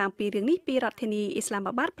រាយការណ៍អំពីរឿងនេះពីរដ្ឋធានីអ៊ីស្លា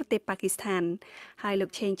មាបាតប្រទេសប៉ាគីស្ថានហើយលោក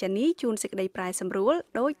ឆេងចានីជួនសេចក្តីប្រាយសម្រួល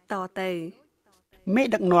ដូចតទៅមេ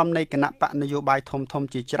ដឹកនាំនៃគណៈបកនយោបាយធំ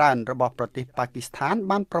ជាច្រើនរបស់ប្រទេសប៉ាគីស្ថាន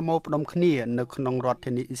បានប្រមូលផ្ដុំគ្នានៅក្នុងរដ្ឋ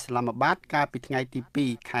ធានីអ៊ីស្លាមាបាតកាលពីថ្ងៃទី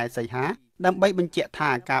2ខែសីហាដើម្បីបញ្ជាក់ថា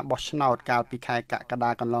ការបោះឆ្នោតកាលពីខែកក្កដា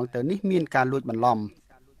កន្លងទៅនេះមានការលួចបន្លំ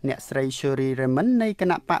អ្នកស្រី Shuri Raymond នៃគ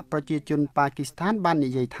ណៈបកប្រជាជនប៉ាគីស្ថានបាននិ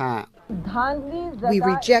យាយថា We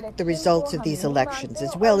reject the results of these elections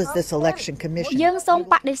as well as this election commission យើងសូម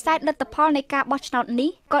បដិសេធលទ្ធផលនៃការបោះឆ្នោតនេះ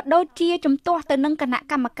ក៏ដូចជាជំទាស់ទៅនឹងគណៈ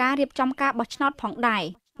កម្មការរៀបចំការបោះឆ្នោតផងដែរ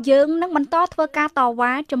យើងនឹងបន្តធ្វើការត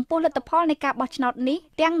វ៉ាចំពោះលទ្ធផលនៃការបោះឆ្នោតនេះ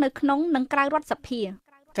ទាំងនៅក្នុងនិងក្រៅរដ្ឋសភា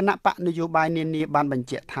គណៈបកនយោបាយនានាបានបញ្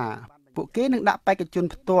ជាក់ថាពួកគេនឹងដាក់បេក្ខជន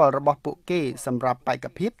ផ្ទាល់របស់ពួកគេសម្រាប់បេក្ខ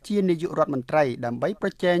ភាពជានាយករដ្ឋមន្ត្រីដើម្បីប្រ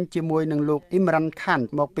ជែងជាមួយនឹងលោកអ៊ីមរ៉ាន់ខាន់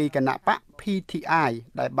មកពីគណៈបក PTI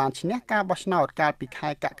ដែលបានឈ្នះការបោះឆ្នោតកាលពីខែ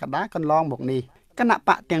កក្កដាកន្លងមកនេះគណៈប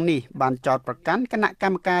កទាំងនេះបានចោទប្រកាន់គណៈក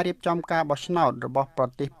ម្មការរៀបចំការបោះឆ្នោតរបស់ប្រ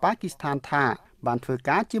ទេសប៉ាគីស្ថានថាបានធ្វើ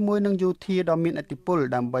ការជាមួយនឹងយោធាដ៏មានឥទ្ធិពល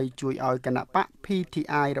ដើម្បីជួយឲ្យគណៈបក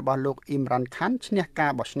PTI របស់លោកអ៊ីមរ៉ាន់ខាន់ឈ្នះកា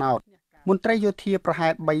របោះឆ្នោតមន្ត្រីយោធាប្រហែ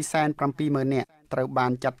ល 370,000 នាក់ត្រូវបា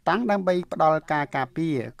នចាត់តាំងដើម្បីផ្ដល់ការការពា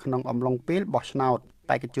រក្នុងអំឡុងពេលបោះឆ្នោត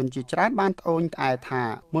បេក្ខជនជាច្រើនបានត្អូញត្អែថា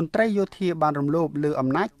មន្ត្រីយោធាបានរំលោភលើអំ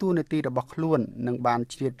ណាចតួនាទីរបស់ខ្លួននិងបាន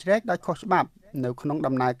ជ្រៀតជ្រែកដោយខុសច្បាប់នៅក្នុង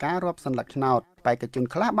ដំណើរការរាប់សន្លឹកឆ្នោតបេក្ខជន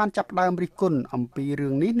ខ្លះបានចាប់ផ្ដើមរិះគន់អំពីរឿ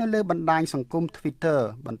ងនេះនៅលើបណ្ដាញសង្គម Twitter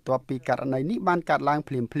បន្ទាប់ពីករណីនេះបានកើតឡើង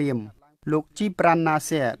ភ្លាមលោកជីប្រាន់ណា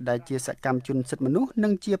សែដែលជាសកម្មជនសិទ្ធិមនុស្សនិ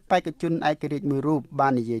ងជាបេក្ខជនឯករាជ្យមួយរូបបា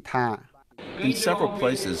ននិយាយថា In several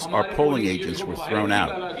places, our polling agents were thrown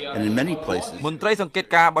out, and in many places, មន្ត្រីសង្កេត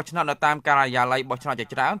ការបោះឆ្នោតនៅតាមការិយាល័យបោះឆ្នោតជា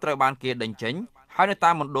ច្រើនត្រូវបានគេដេញចេញហើយនៅ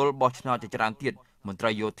តាមមណ្ឌលបោះឆ្នោតជាច្រើនទៀតមន្ត្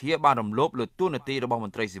រីយោធាបានរំលោភលើតួនាទីរបស់ម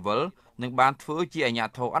ន្ត្រីស៊ីវិលនិងបានធ្វើជាអាជ្ញា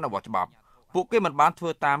ធរអនុវត្តច្បាប់ពួកគេមិនបានធ្វើ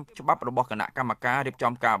តាមច្បាប់របស់គណៈកម្មការរៀប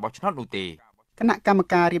ចំការបោះឆ្នោតនោះទេគណៈកម្ម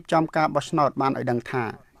ការរៀបចំការបោះឆ្នោតបានឲ្យដឹងថា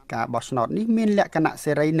ការបោះឆ្នោតនេះមានលក្ខណៈ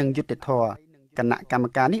សេរីនិងយុត្តិធម៌គណៈកម្ម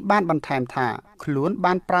ការនេះបានបន្ថែមថាខ្លួន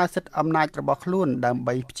បានប្រើសិទ្ធិអំណាចរបស់ខ្លួនដើម្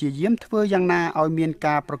បីព្យាយាមធ្វើយ៉ាងណាឲ្យមាន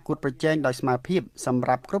ការប្រកួតប្រជែងដោយស្មើភាពសម្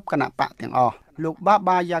រាប់គ្រប់គណៈបកទាំងអស់លោកបា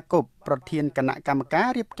បាយ៉ាកុបប្រធានគណៈកម្មការ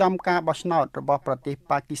រៀបចំការបោះឆ្នោតរបស់ប្រទេស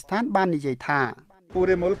ប៉ាគីស្ថានបាននិយាយថា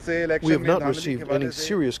We have not received any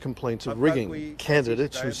serious complaints of rigging.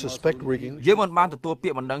 Candidates who suspect rigging យើងមិនបានទទួលពា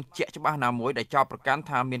ក្យបណ្ដឹងជាក់ច្បាស់ណាមួយដែលចោទប្រកាន់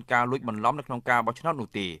ថាមានការលួចបន្លំនៅក្នុងការបោះឆ្នោតនោះ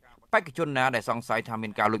ទេបេក្ខជនណាដែលសង្ស័យថាមា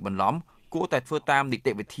នការលួចបន្លំគួរតែធ្វើតាមនី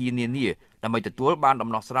តិវិធីនានាដើម្បីទទួលបានដំ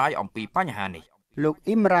ណោះស្រាយអំពីបញ្ហានេះលោក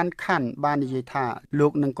អ៊ីមរ៉ានខាន់បាននិយាយថាលោ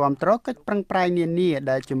កនឹងគាំទ្រកិច្ចប្រឹងប្រែងនានា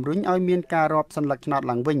ដែលជំរុញឲ្យមានការរាប់សន្លឹកឆ្នោត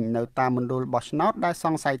ឡើងវិញនៅតាមមណ្ឌលបោះឆ្នោតដែលស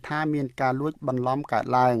ង្ស័យថាមានការលួចបន្លំកើត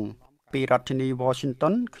ឡើងពីរដ្ឋធានី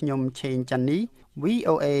Washington ខ្ញុំឆេងចាន់នី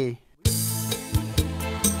VOA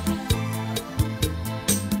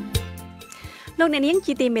លោកអ្នកនាង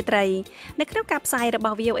ជាទីមេត្រីនៅក្នុងការផ្សាយរប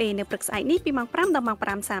ស់ VOA នៅព្រឹកស្អែកនេះពីម៉ោង 5 ដល់ម៉ោង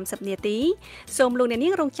 5:30 នាទីសូមលោកអ្នកនា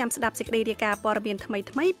ងរងចាំស្ដាប់សេចក្តីរាយការណ៍ព័ត៌មានថ្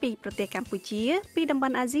មីៗពីប្រទេសកម្ពុជាពីតំប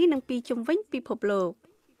ន់អាស៊ីនិងពីជុំវិញពិភពលោក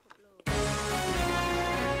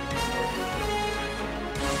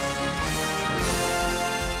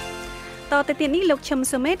តទៅទៀតនេះលោកឈឹម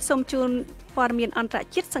សុមេតសូមជូនព័ត៌មានអន្តរ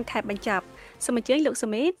ជាតិសង្ខេបបញ្ចប់សូមអញ្ជើញលោកសុ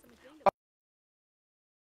មេត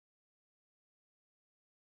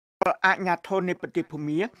អាជ្ញាធរនៃប្រទេសភូ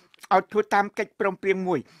មាឲ្យធ្វើតាមកិច្ចព្រមព្រៀង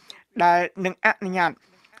មួយដែលនឹងអនុញ្ញាត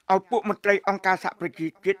ឲ្យពួកមន្ត្រីអង្គការសហប្រជា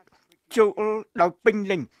ជាតិចូលដោយពេញ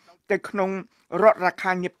លេញទៅក្នុងរដ្ឋរា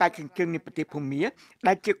ខានីប៉ែកខាងជើងនៃប្រទេសភូមា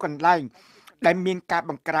ដែលជាកន្លែងដែលមានការ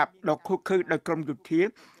បង្ក្រាបដ៏ឃោរឃៅដោយក្រមយោធា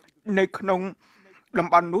នៅក្នុងតំ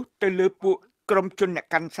បន់នោះទៅលើពួកក្រុមជនអ្នក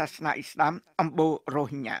កាន់សាសនាអ៊ីស្លាមអំបូររ៉ូ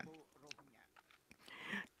ហីញ៉ា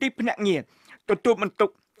ទីភ្នាក់ងារទទួលបន្ទុក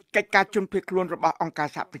កិច្ចការជន់ភៀសខ្លួនរបស់អង្គការ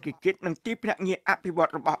សហប្រជាជាតិនិងទីភ្នាក់ងារអភិវឌ្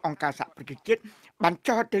ឍរបស់អង្គការសហប្រជាជាតិបាន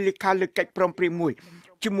ចុះហត្ថលេខាលើកិច្ចព្រមព្រៀងមួយ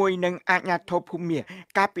ជាមួយនឹងអាជ្ញាធរភូមា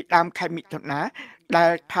កាលពីដើមខែមិថុនាដែ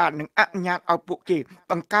លថានឹងអនុញ្ញាតឲ្យពួកគេ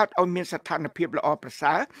បង្កើតឲ្យមានស្ថានភាពល្អប្រ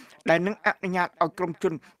សើរដែលនឹងអនុញ្ញាតឲ្យក្រុមជ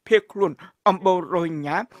នភៀសខ្លួនអំបូររ៉ូហី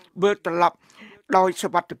ញ៉ាវិលត្រឡប់ដោយសុ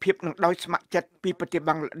វត្ថិភាពនិងដោយស្ម័គ្រចិត្តពីប្រទេសប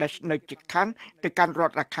ង់ក្លាដេសនៅជិតខាងទៅកាន់រ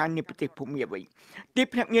ដ្ឋរាខានៃប្រទេសភូមាវិញទី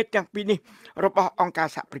ភ្នាក់ងារទាំងពីរនេះរបស់អង្គការ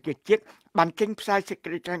សហប្រជាជាតិបានចេញផ្សាយសេច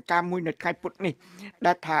ក្តីថ្លែងការណ៍មួយនៅថ្ងៃពុធនេះ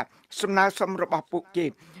ដែលថាសំណើសុំរបស់ពួកគេ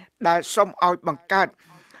ដែលសុំឲ្យបង្កើត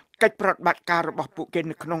កិច្ចប្រតិបត្តិការរបស់ពួកគេ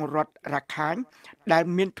នៅក្នុងរដ្ឋរាខាញដែល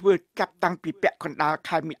មានធ្វើចាប់តាំងពីពាក់កណ្ដាល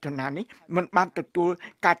ខែមិថុនានេះមិនបានទទួល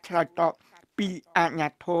ការឆ្លើយតបពីអាជ្ញា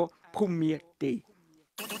ធរភូមាទេ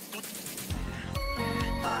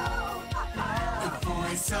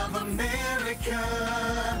Of America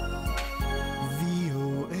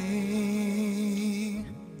VOA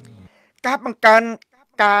ការបង្កើន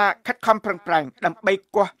ការខិតខំប្រឹងប្រែងដើម្បី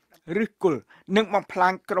គាស់ឬគល់និងបំផ្លា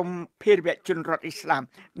ញក្រុមភេរវជនរដ្ឋអ៊ីស្លាម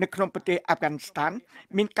នៅក្នុងប្រទេសអាហ្វហ្គានីស្ថាន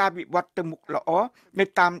មានការវិវត្តទៅមុខល្អនៅ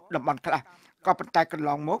តាមតំបន់ខ្លះក៏ប៉ុន្តែកន្ល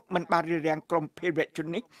ងមកមិនបានរារាំងក្រុមភេរវជន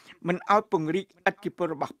នេះមិនឲ្យពង្រីកឥទ្ធិពល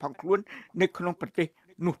របស់ផងខ្លួននៅក្នុងប្រទេស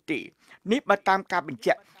នោះទេនេះបើតាមការបញ្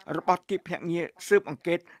ជាក់របស់ទីភ្នាក់ងារស៊ើបអង្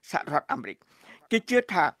កេតសហរដ្ឋអាមេរិកគេជឿ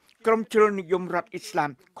ថាក្រុមជ្រុលនិយមរដ្ឋអ៊ីស្លាម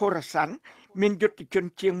ខូរ៉ាសាន់មានយុទ្ធជន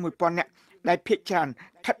ជាង 1000 នាក់ដែលភាគច្រើន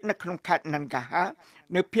ស្ថិតនៅក្នុងខេត្តណាន់កាហា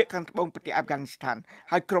នៅភាគខាងត្បូងប្រទេសអាហ្វហ្គានីស្ថាន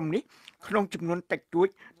ហើយក្រុមនេះក្នុងចំនួនតិចតួច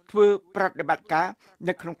ធ្វើប្រតិបត្តិការ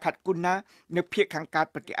នៅក្នុងខេត្តគូណានៅភាគខាងកើត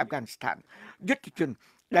ប្រទេសអាហ្វហ្គានីស្ថានយុទ្ធជន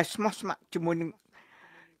ដែលស្មោះស្ម័គ្រជាមួ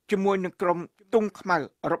យនឹងក្រុមទង់ខ្មៅ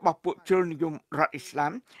របស់ពួកជ្រុលនិយមរដ្ឋអ៊ីស្លា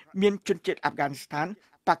មមានជនជាតិអាហ្វហ្គានីស្ថាន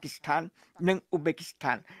ប៉ាគីស្ថាននិងអ៊ូបេគីស្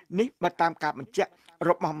ថាននេះបើតាមការបញ្ជាក់រ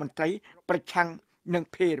បស់មន្ត្រីប្រឆាំងនឹង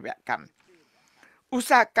ភេរវកម្មឧស្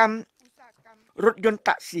សាហកម្មរថយន្ត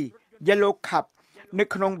តាក់ស៊ី Yellow Cab នៅ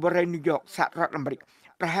ក្នុងបរិយាញូវយ៉កសហរដ្ឋអាមេរិក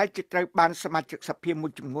ប្រហែលជាត្រូវបានសមាជិកសភាមួ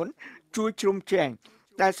យចំនួនជួយជ្រោមជ្រែង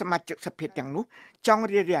តែសមាជិកសភាទាំងនោះចង់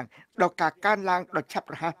រារាំងដល់ការកើនឡើងដ៏ឆាប់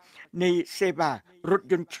រហ័សនៃសេវារថ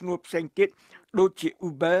យន្តឈ្នួលផ្សេងទៀតដូចជា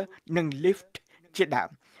Uber និង Lyft ជាដើម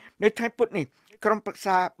នៅថ្ងៃពុធនេះក្រុមប្រឹក្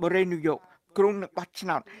សាបរិយាញូវយ៉កគ្រោងនឹងបោះឆ្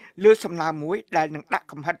នោតលើសំណើមួយដែលនឹងដាក់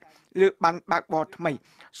កំហិតលើបានបើកបរថ្មី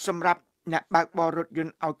សម្រាប់អ្នកបើកបររថយ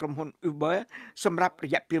ន្តឲ្យក្រុមហ៊ុន Uber សម្រាប់រ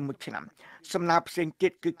យៈពេល1ឆ្នាំសំណើផ្សេងទៀ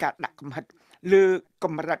តគឺការដាក់កំហិតលើក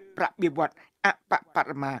ម្រិតប្រាក់បៀវត្សអបប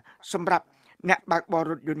រមាសម្រាប់ អ្នកបើកបរ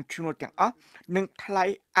រថយន្តឈ្នួលទាំងអស់និងថ្លៃ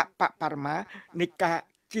អបបរមានៃការ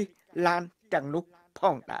ជិះឡានទាំងនោះផ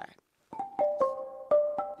ងដែរ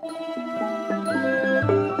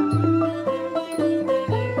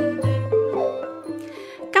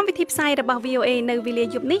កម្មវិធីផ្សាយរបស់ VOA នៅវេលា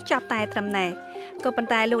យប់នេះចាប់តែត្រឹមណេះក៏ប៉ុន្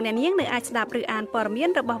តែលោកអ្នកនាងនៅអាចស្ដាប់ឬអានព័ត៌មាន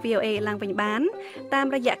របស់ VOA ឡើងវិញបានតាម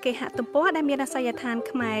រយៈគេហទំព័រដែលមានអាសយដ្ឋាន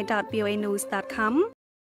khmer.voanews.com